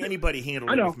I don't think anybody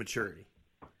handled it with maturity.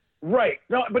 Right.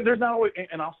 No, but there's not always,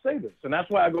 and I'll say this, and that's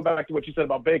why I go back to what you said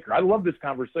about Baker. I love this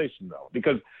conversation though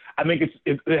because I think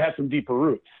it has some deeper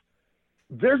roots.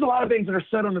 There's a lot of things that are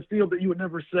said on the field that you would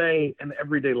never say in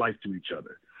everyday life to each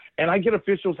other, and I get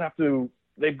officials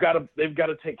they've got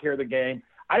to take care of the game.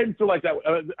 I didn't feel like that.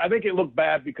 I think it looked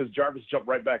bad because Jarvis jumped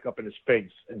right back up in his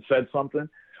face and said something.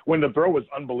 When the throw was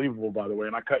unbelievable, by the way,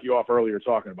 and I cut you off earlier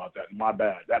talking about that. My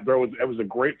bad. That throw was a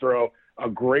great throw, a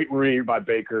great read by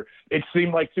Baker. It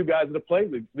seemed like two guys that have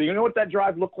played. You know what that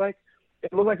drive looked like?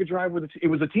 It looked like a drive where it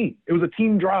was a team. It was a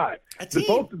team drive.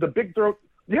 The big throw.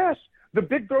 Yes, the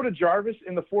big throw to Jarvis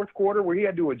in the fourth quarter where he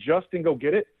had to adjust and go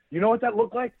get it. You know what that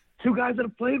looked like? Two guys that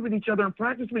have played with each other and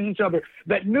practiced with each other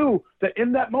that knew that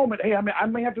in that moment, hey, I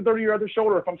may have to throw to your other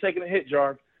shoulder if I'm taking a hit,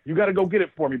 Jarv. You got to go get it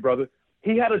for me, brother.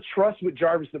 He had a trust with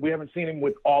Jarvis that we haven't seen him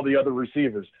with all the other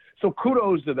receivers. So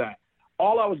kudos to that.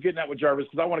 All I was getting at with Jarvis,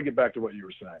 because I want to get back to what you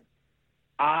were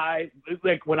saying.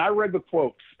 When I read the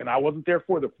quotes, and I wasn't there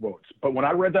for the quotes, but when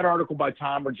I read that article by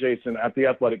Tom or Jason at The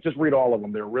Athletic, just read all of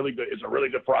them. They're really good. It's a really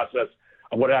good process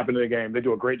of what happened in the game. They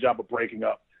do a great job of breaking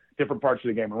up different parts of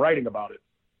the game and writing about it.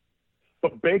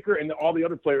 But Baker and all the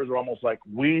other players were almost like,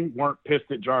 we weren't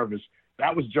pissed at Jarvis.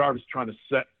 That was Jarvis trying to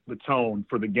set the tone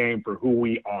for the game for who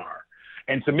we are.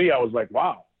 And to me, I was like,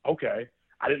 wow, okay.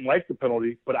 I didn't like the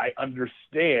penalty, but I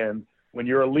understand when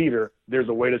you're a leader, there's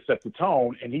a way to set the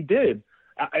tone, and he did.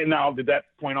 And now, did that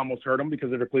point almost hurt him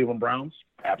because of the Cleveland Browns?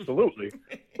 Absolutely.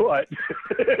 but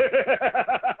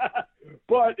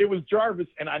But it was Jarvis,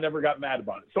 and I never got mad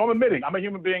about it. So I'm admitting, I'm a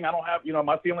human being. I don't have,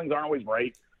 my feelings aren't always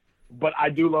right. But I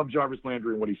do love Jarvis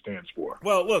Landry and what he stands for.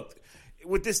 Well, look,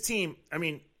 with this team, I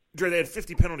mean, Dre, they had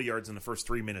 50 penalty yards in the first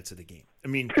 3 minutes of the game. I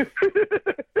mean,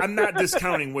 I'm not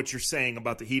discounting what you're saying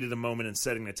about the heat of the moment and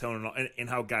setting the tone and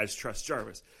how guys trust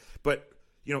Jarvis. But,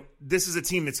 this is a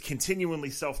team that's continually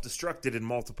self-destructed in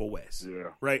multiple ways. Yeah.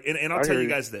 Right? And I'll tell you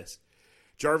guys this.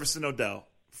 Jarvis and Odell,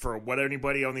 for what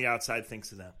anybody on the outside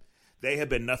thinks of them, they have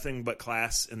been nothing but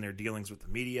class in their dealings with the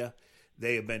media.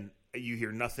 They have been, you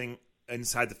hear nothing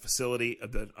inside the facility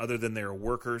other than they're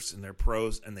workers and they're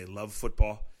pros and they love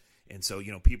football. And so,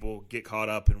 people get caught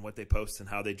up in what they post and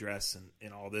how they dress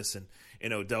and all this.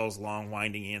 And Odell's long,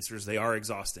 winding answers, they are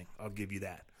exhausting. I'll give you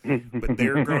that. But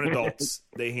they're grown adults.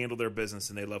 They handle their business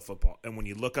and they love football. And when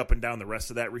you look up and down the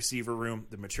rest of that receiver room,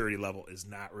 the maturity level is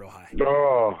not real high.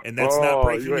 And that's not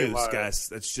breaking news, guys.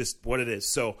 That's just what it is.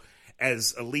 So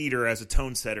as a leader, as a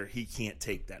tone setter, he can't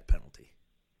take that penalty.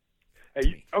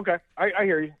 Hey, okay, I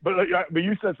hear you. But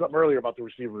you said something earlier about the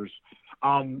receivers.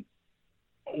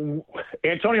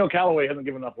 Antonio Callaway hasn't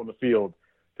given up on the field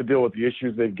to deal with the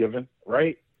issues they've given,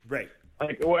 right? Right.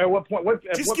 Like, at what point?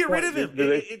 Just get rid of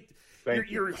him.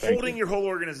 You're holding your whole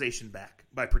organization back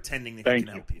by pretending that he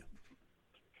can help you.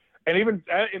 And even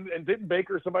and didn't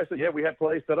Baker? Somebody said, "Yeah, we had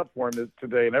plays set up for him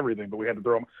today and everything, but we had to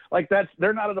throw him." Like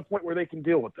they're not at a point where they can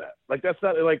deal with that. Like that's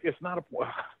not like it's not a.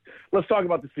 Let's talk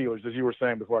about the Steelers, as you were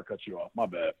saying before I cut you off. My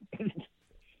bad.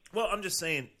 Well, I'm just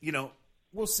saying,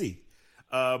 we'll see.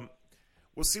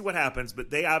 We'll see what happens, but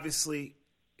they obviously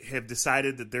have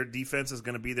decided that their defense is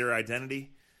going to be their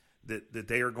identity, that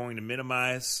they are going to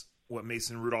minimize what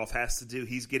Mason Rudolph has to do.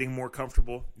 He's getting more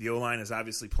comfortable. The O-line is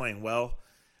obviously playing well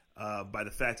by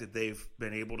the fact that they've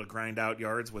been able to grind out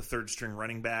yards with third-string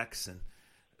running backs and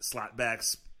slot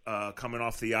backs coming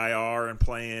off the IR and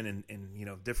playing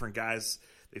and different guys.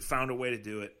 They found a way to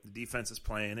do it. The defense is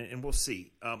playing it, and we'll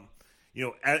see.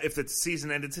 If the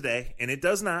season ended today, and it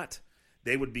does not,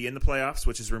 they would be in the playoffs,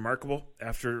 which is remarkable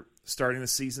after starting the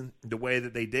season the way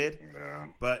that they did. Yeah.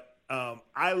 But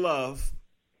I love,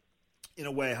 in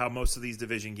a way, how most of these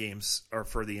division games are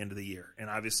for the end of the year. And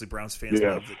obviously Browns fans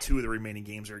love that 2 of the remaining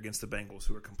games are against the Bengals,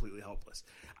 who are completely helpless.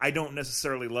 I don't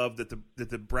necessarily love that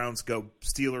the Browns go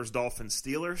Steelers, Dolphins,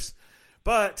 Steelers,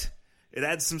 but it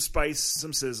adds some spice,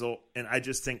 some sizzle, and I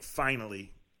just think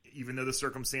finally, even though the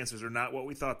circumstances are not what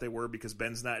we thought they were because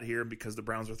Ben's not here and because the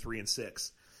Browns are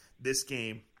 3-6, this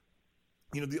game,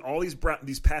 all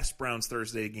these past Browns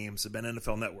Thursday games have been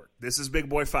NFL Network. This is Big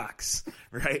Boy Fox,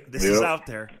 right? This is out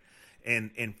there.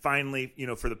 And finally,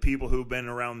 for the people who've been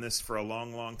around this for a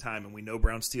long, long time, and we know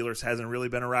Browns Steelers hasn't really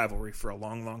been a rivalry for a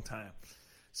long, long time.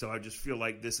 So I just feel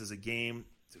like this is a game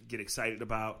to get excited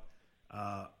about.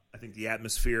 I think the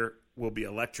atmosphere will be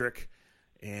electric.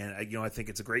 And, I think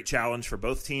it's a great challenge for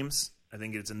both teams. I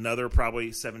think it's another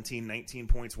probably 17, 19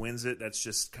 points wins it. That's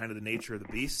just kind of the nature of the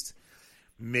beast.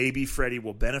 Maybe Freddie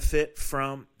will benefit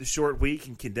from the short week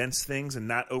and condense things and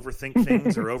not overthink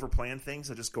things or overplan things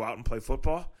and just go out and play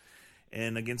football.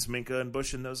 And against Minka and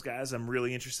Bush and those guys, I'm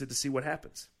really interested to see what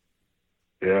happens.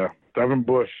 Yeah, Devin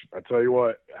Bush, I tell you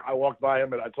what, I walked by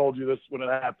him, and I told you this when it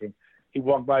happened. He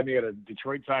walked by me at a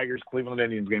Detroit Tigers, Cleveland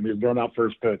Indians game. He was throwing out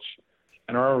first pitch.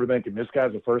 And I remember thinking, this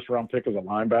guy's a first-round pick as a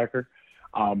linebacker.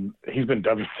 He's been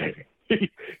devastating.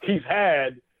 He's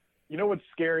had – what's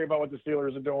scary about what the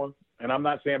Steelers are doing? And I'm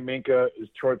not saying Minka is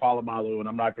Troy Polamalu, and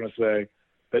I'm not going to say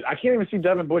that – I can't even see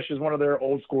Devin Bush as one of their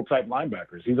old-school type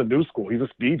linebackers. He's a new school. He's a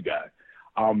speed guy.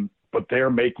 But they're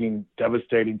making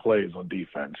devastating plays on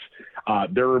defense.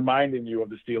 They're reminding you of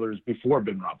the Steelers before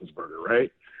Ben Roethlisberger,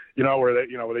 right? Where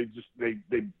they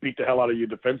beat the hell out of you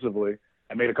defensively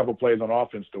and made a couple plays on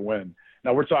offense to win.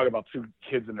 Now we're talking about 2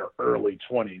 kids in their early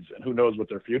 20s, and who knows what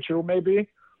their future may be.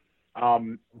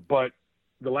 But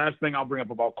the last thing I'll bring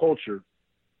up about culture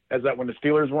is that when the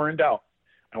Steelers were in doubt,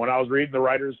 and when I was reading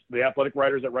the athletic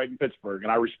writers that write in Pittsburgh,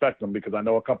 and I respect them because I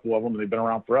know a couple of them, and they've been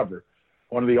around forever.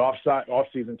 One of the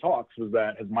off-season talks was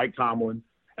that has Mike Tomlin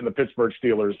and the Pittsburgh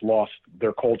Steelers lost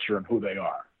their culture and who they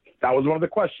are? That was one of the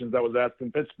questions that was asked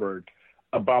in Pittsburgh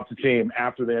about the team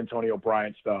after the Antonio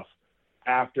Bryant stuff,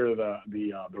 after the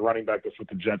running back that's with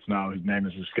the Jets now, whose name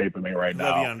is escaping me right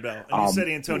now. Le'Veon Bell. And you said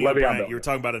Antonio Bryant. Bell. You were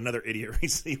talking about another idiot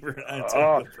receiver.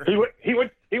 He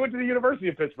went to the University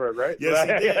of Pittsburgh, right? Yes,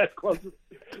 he did. That's close.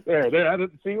 There.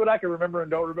 See what I can remember and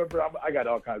don't remember. I got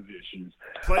all kinds of issues.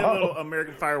 Play a little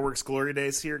American Fireworks glory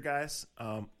days here, guys.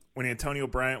 When Antonio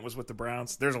Bryant was with the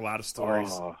Browns, there's a lot of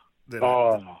stories that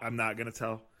I'm not going to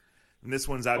tell. And this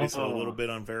one's obviously a little bit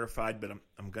unverified, but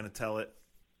I'm going to tell it.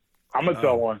 I'm going to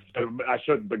tell one. I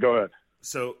shouldn't, but go ahead.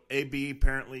 So AB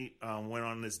apparently went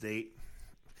on this date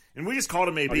And we just called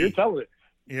him AB. Oh, you're telling it.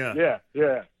 Yeah.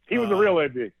 Yeah. He was a real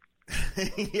AB.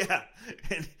 Yeah.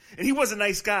 And he was a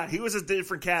nice guy. He was a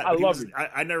different cat. I love him.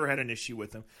 I never had an issue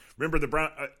with him. Remember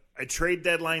a trade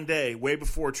deadline day, way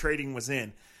before trading was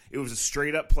in, it was a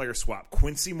straight-up player swap.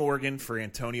 Quincy Morgan for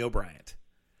Antonio Bryant.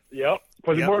 Yep.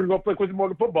 Quincy Morgan go play Quincy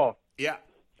Morgan football. Yeah.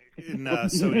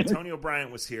 And so Antonio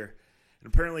Bryant was here.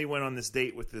 And apparently he went on this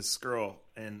date with this girl.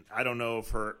 And I don't know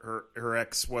if her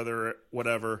ex,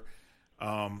 whatever.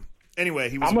 Anyway,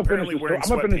 he was apparently wearing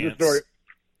sweatpants.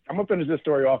 I'm going to finish this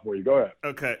story off for you. Go ahead.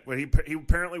 Okay. Well, he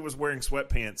apparently was wearing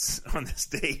sweatpants on this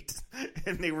date.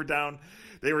 And they were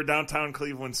downtown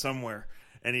Cleveland somewhere.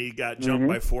 And he got jumped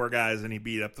by 4 guys, and he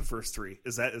beat up the first 3.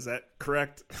 Is that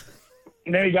correct?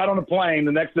 And then he got on a plane.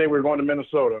 The next day we were going to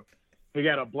Minnesota. He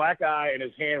had a black eye, and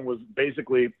his hand was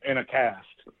basically in a cast.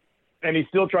 And he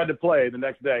still tried to play the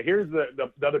next day. Here's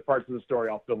the other parts of the story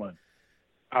I'll fill in,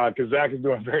 because Zach is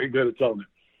doing very good at telling it.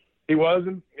 It was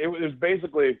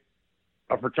basically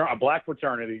a black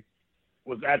fraternity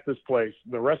was at this place.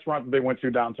 The restaurant that they went to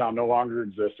downtown no longer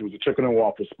exists. It was a chicken and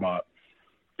waffle spot.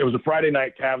 It was a Friday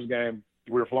night Cavs game.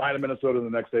 We were flying to Minnesota the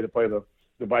next day to play the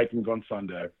Vikings on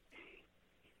Sunday.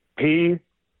 He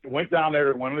went down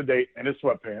there and went on a date in his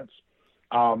sweatpants.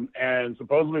 And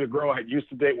supposedly the girl had used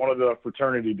to date one of the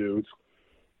fraternity dudes.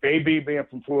 AB, being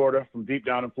from Florida, from deep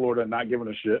down in Florida and not giving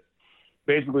a shit,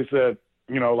 basically said,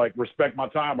 respect my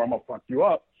time or I'm going to fuck you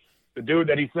up. The dude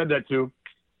that he said that to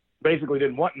basically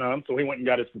didn't want none, so he went and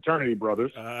got his fraternity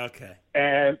brothers. Okay.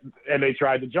 And they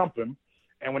tried to jump him.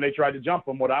 And when they tried to jump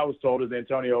him, what I was told is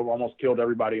Antonio almost killed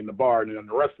everybody in the bar and in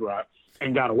the restaurant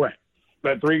and got away.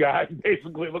 That 3 guys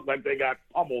basically looked like they got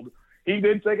pummeled. He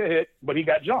didn't take a hit, but he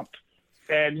got jumped.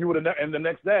 And you would have, and the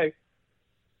next day,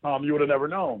 you would have never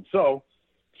known. So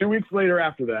 2 weeks later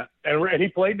after that, and he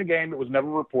played the game. It was never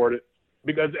reported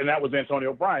and that was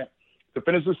Antonio Bryant. To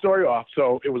finish the story off,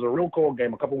 so it was a real cold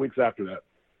game a couple weeks after that.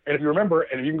 And if you remember,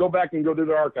 and if you can go back and go through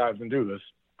the archives and do this,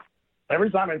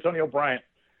 every time Antonio Bryant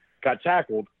got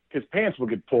tackled, his pants would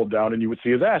get pulled down and you would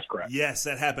see his ass crack. Yes,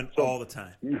 that happened all the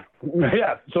time.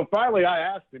 Yeah. So finally I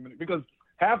asked him, because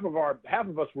half of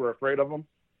us were afraid of him,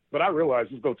 but I realized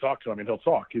just go talk to him and he'll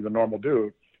talk. He's a normal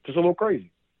dude, just a little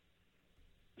crazy.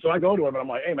 So I go to him and I'm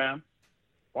like, hey man,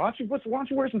 why don't you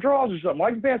wear some drawers or something? Why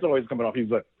are your pants always coming off? He's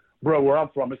like, bro, where I'm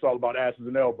from, it's all about asses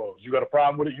and elbows. You got a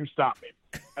problem with it? You stop me.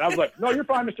 And I was like, no, you're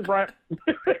fine, Mr. Bryant.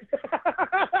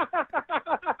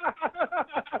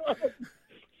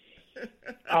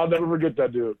 I'll never forget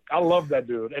that dude. I love that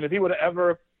dude. And if he would have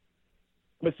ever,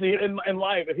 but see, in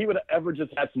life, if he would have ever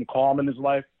just had some calm in his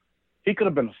life, he could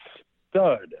have been a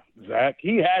stud, Zach.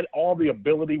 He had all the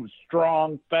ability, was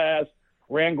strong, fast,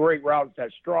 ran great routes,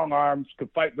 had strong arms,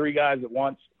 could fight 3 guys at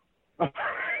once.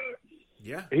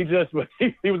 Yeah. He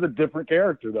was a different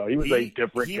character, though. He was a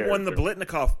different character. He won the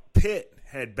Biletnikoff. Pitt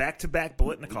had back-to-back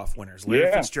Biletnikoff winners,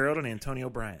 Larry Fitzgerald and Antonio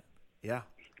Bryant. Yeah.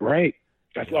 Right.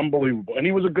 That's unbelievable. And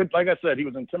he was like I said, he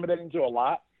was intimidating to a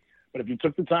lot. But if you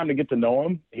took the time to get to know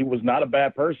him, he was not a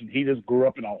bad person. He just grew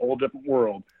up in a whole different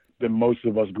world than most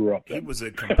of us grew up in. He was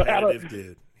a competitive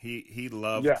dude. He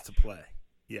loved to play.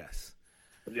 Yes.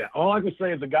 Yeah. All I can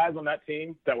say is the guys on that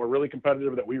team that were really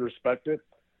competitive, that we respected,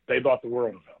 they thought the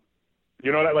world of him.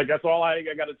 You know, that's all I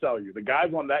got to tell you. The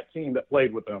guys on that team that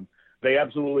played with him, they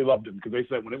absolutely loved him because they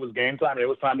said when it was game time and it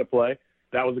was time to play,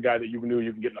 that was the guy that you knew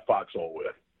you could get in a foxhole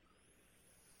with.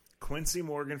 Quincy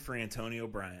Morgan for Antonio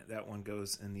Bryant. That one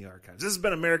goes in the archives. This has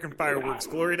been American Fireworks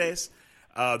Glory Days.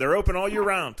 They're open all year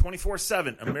round,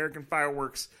 24/7,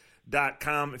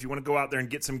 AmericanFireworks.com. If you want to go out there and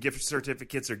get some gift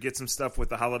certificates or get some stuff with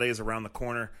the holidays around the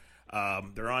corner,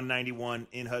 they're on 91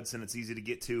 in Hudson. It's easy to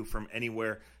get to from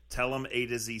anywhere. Tell them A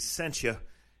to Z sent you,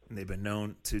 and they've been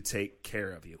known to take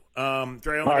care of you. Dre, I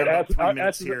only got about 3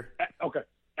 minutes here. Okay.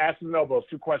 Asses and elbows,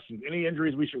 2 questions. Any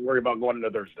injuries we should worry about going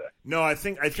into Thursday? No, I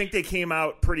think they came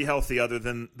out pretty healthy other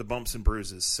than the bumps and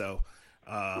bruises. So,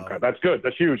 okay, that's good.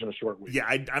 That's huge in a short week. Yeah,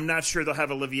 I'm not sure they'll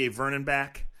have Olivier Vernon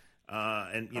back,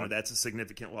 and that's a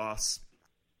significant loss.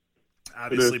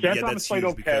 Obviously, but yeah, that's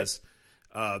huge because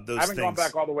those things. I haven't gone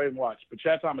back all the way and watched, but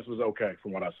Chad Thomas was okay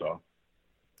from what I saw.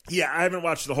 Yeah, I haven't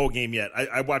watched the whole game yet.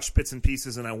 I watched bits and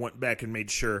pieces, and I went back and made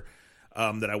sure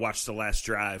that I watched the last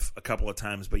drive a couple of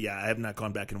times. But, yeah, I have not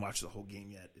gone back and watched the whole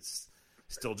game yet. It's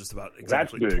still just about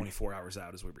exactly 24 hours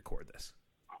out as we record this.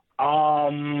 All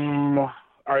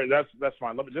right, that's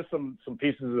fine. Let me just some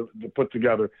pieces to put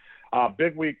together.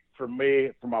 Big week for me,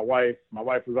 for my wife. My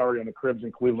wife was already on the Cribs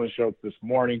in Cleveland show this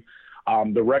morning.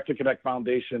 The Rec to Connect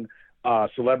Foundation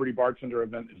Celebrity Bartender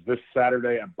event is this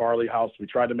Saturday at Barley House. We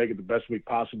tried to make it the best week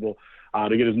possible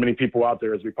to get as many people out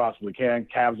there as we possibly can.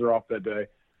 Cavs are off that day.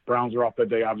 Browns are off that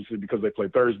day, obviously, because they play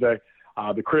Thursday.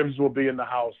 The Cribs will be in the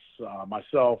house.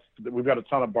 Myself, we've got a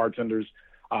ton of bartenders.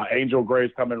 Angel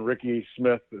Gray's coming. Ricky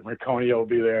Smith and Riconio will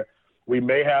be there. We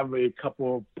may have a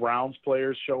couple of Browns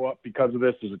players show up because of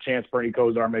this. There's a chance Bernie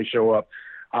Kosar may show up.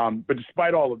 But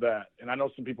despite all of that, and I know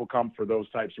some people come for those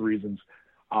types of reasons,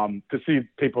 to see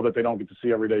people that they don't get to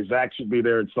see every day. Zach should be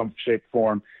there in some shape,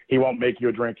 form. He won't make you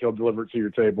a drink. He'll deliver it to your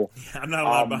table. I'm not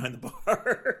allowed behind the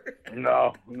bar.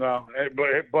 No.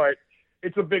 But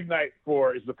it's a big night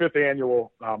it's the 5th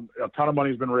annual. A ton of money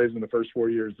has been raised in the first 4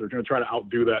 years. They're going to try to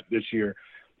outdo that this year.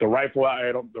 The raffle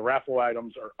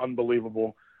items are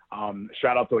unbelievable.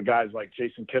 Shout out to the guys like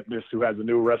Jason Kipnis, who has a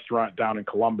new restaurant down in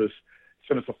Columbus.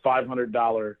 Sent us a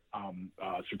 $500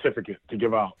 certificate to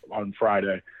give out on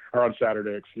Saturday,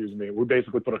 We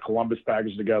basically put a Columbus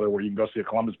package together where you can go see a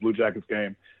Columbus Blue Jackets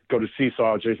game, go to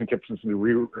Seesaw, Jason Kipnis'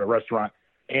 new restaurant,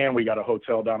 and we got a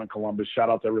hotel down in Columbus. Shout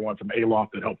out to everyone from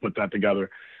Aloft that helped put that together.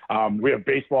 We have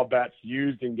baseball bats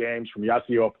used in games from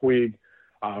Yasiel Puig,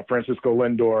 Francisco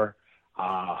Lindor,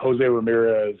 Jose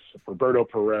Ramirez, Roberto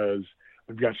Perez.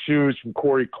 We've got shoes from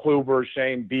Corey Kluber,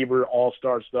 Shane Bieber,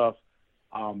 all-star stuff.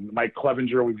 Mike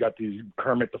Clevenger, we've got these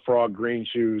Kermit the Frog green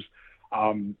shoes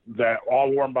that all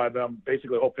worn by them,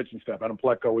 basically the whole pitching staff. Adam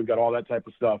Pleco, we've got all that type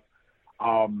of stuff.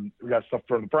 We got stuff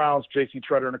for the Browns, J.C.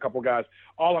 Treader and a couple guys.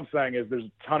 All I'm saying is there's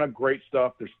a ton of great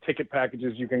stuff. There's ticket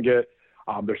packages you can get.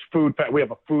 There's food. We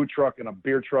have a food truck and a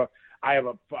beer truck. I have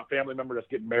a family member that's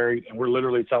getting married, and we're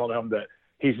literally telling him that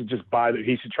he should just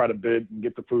he should try to bid and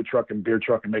get the food truck and beer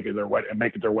truck and make it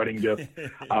their wedding gift.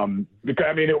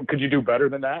 Because could you do better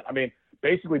than that?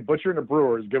 Basically, Butcher and the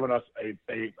Brewer has given us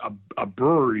a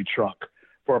brewery truck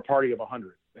for a party of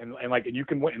 100, and you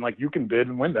can win, and you can bid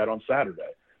and win that on Saturday.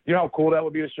 You know how cool that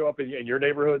would be to show up in your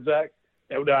neighborhood, Zach?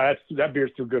 That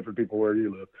beer's too good for people where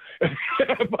you live.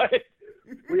 But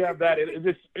we have that.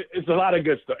 It's a lot of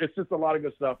good stuff. It's just a lot of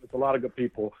good stuff. It's a lot of good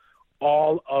people.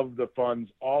 All of the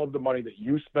funds, all of the money that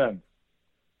you spend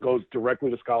goes directly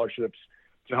to scholarships,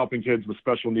 to helping kids with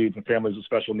special needs and families with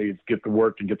special needs get the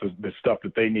work and get the stuff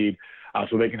that they need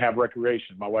so they can have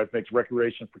recreation. My wife makes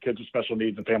recreation for kids with special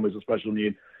needs and families with special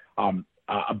needs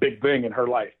a big thing in her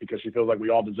life because she feels like we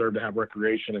all deserve to have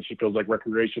recreation, and she feels like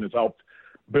recreation has helped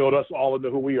build us all into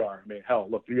who we are. Hell,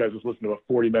 look, you guys just listen to a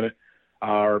 40-minute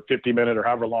or 50-minute or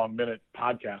however long minute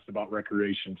podcast about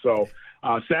recreation. So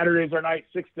Saturdays are night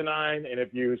 6 to 9, and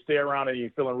if you stay around and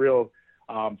you're feeling real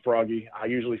froggy,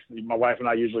 my wife and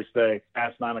I usually stay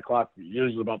past 9 o'clock,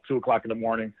 usually about 2 o'clock in the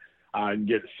morning, and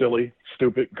get silly,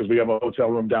 stupid, because we have a hotel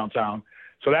room downtown.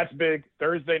 So that's big.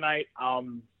 Thursday night,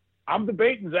 I'm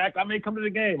debating, Zach. I may come to the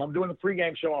game. I'm doing a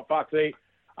pregame show on Fox 8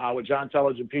 with John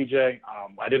Tellage and PJ.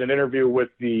 I did an interview with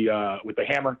the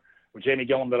Hammer, with Jamie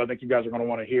Gillum, that I think you guys are going to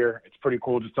want to hear. It's pretty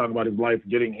cool just talking about his life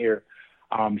getting here.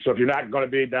 So if you're not going to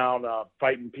be down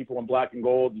fighting people in black and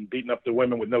gold and beating up the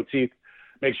women with no teeth,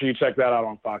 make sure you check that out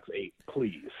on Fox 8,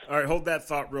 please. All right, hold that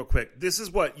thought real quick. This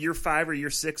is what, year 5 or year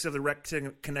 6 of the Rec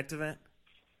Connect event?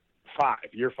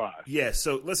 Year 5. Yeah,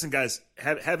 so listen, guys,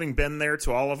 having been there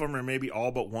to all of them, or maybe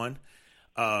all but one,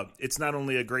 it's not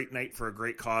only a great night for a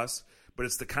great cause, but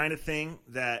it's the kind of thing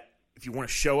that if you want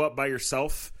to show up by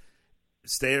yourself,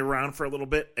 stay around for a little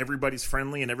bit, everybody's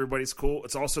friendly and everybody's cool.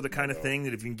 It's also the kind of thing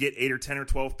that if you can get 8 or 10 or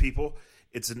 12 people,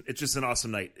 it's just an awesome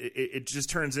night. It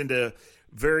just turns into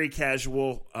very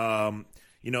casual.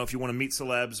 If you want to meet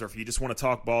celebs or if you just want to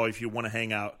talk ball, if you want to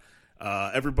hang out,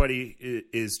 everybody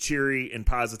is cheery and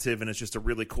positive, and it's just a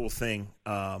really cool thing.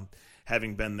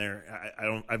 Having been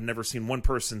there, I've never seen one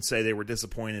person say they were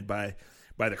disappointed by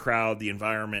the crowd, the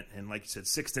environment, and like you said,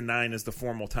 6 to 9 is the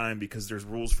formal time because there's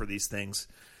rules for these things.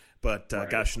 But right.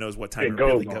 Gosh knows what time it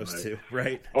really goes to,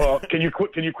 right? Well, can you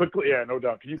quickly? Yeah, no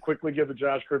doubt. Can you quickly give the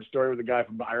Josh Cribbs story with the guy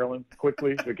from Ireland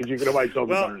quickly? Because nobody tells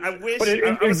the story. I wish.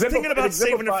 I was thinking about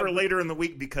saving it for later in the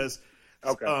week because.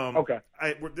 Okay.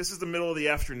 This is the middle of the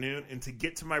afternoon, and to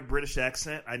get to my British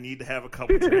accent, I need to have a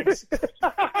couple drinks.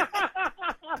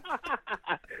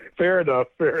 Fair enough.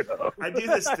 I do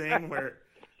this thing where,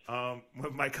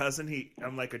 with my cousin,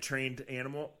 I'm like a trained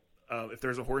animal. If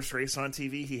there's a horse race on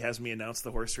TV, he has me announce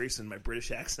the horse race in my British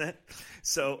accent.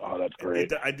 So, that's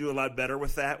great. I do a lot better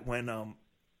with that when,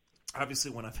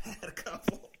 obviously, when I've had a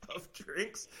couple of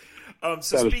drinks.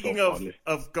 So speaking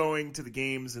of going to the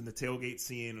games and the tailgate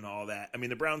scene and all that,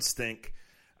 the Browns stink.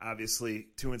 Obviously,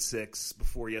 2-6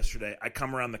 before yesterday. I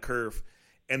come around the curve,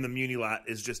 and the Muni lot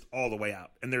is just all the way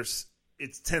out, and it's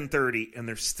 10:30, and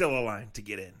there's still a line to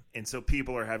get in, and so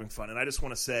people are having fun. And I just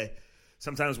want to say,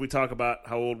 sometimes we talk about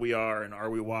how old we are and are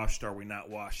we washed, are we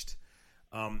not washed.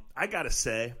 I got to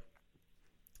say,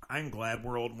 I'm glad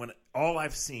we're old when all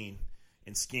I've seen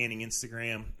and scanning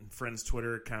Instagram and friends'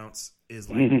 Twitter accounts is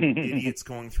like idiots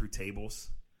going through tables.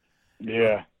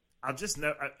 Yeah. I'll just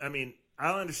know. I mean,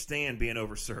 I'll understand being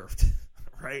overserved,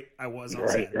 right? I was on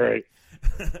Saturday. Right.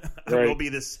 I will be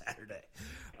this Saturday.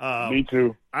 Me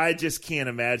too. I just can't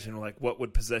imagine like what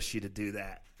would possess you to do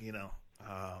that, you know.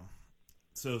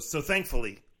 So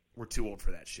thankfully we're too old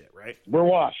for that shit, right? We're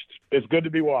washed. It's good to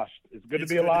be washed. It's good to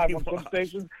be alive on some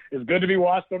stations. It's good to be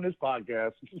washed on this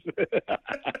podcast.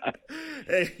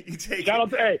 Hey, you take shout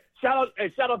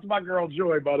out to my girl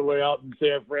Joy, by the way, out in the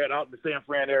San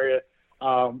Fran area.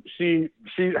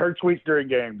 Her tweets during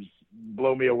games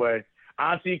blow me away.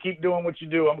 Auntie, keep doing what you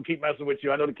do. I'm gonna keep messing with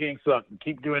you. I know the Kings suck.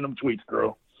 Keep doing them tweets,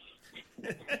 girl.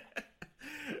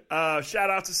 Shout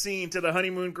out to Scene, to the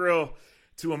Honeymoon Grill,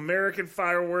 to American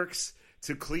Fireworks,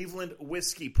 to Cleveland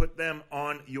Whiskey. Put them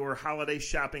on your holiday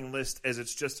shopping list as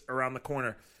it's just around the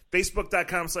corner.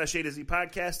 Facebook.com/A to Z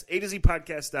Podcast, A to Z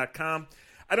Podcast.com.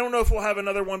 I don't know if we'll have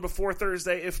another one before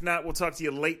Thursday. If not, we'll talk to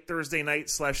you late Thursday night /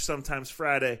 sometimes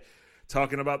Friday,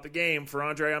 talking about the game. For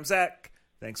Andre, I'm Zach.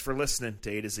 Thanks for listening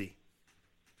to A to Z.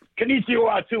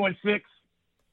 Konnichiwa 2-6.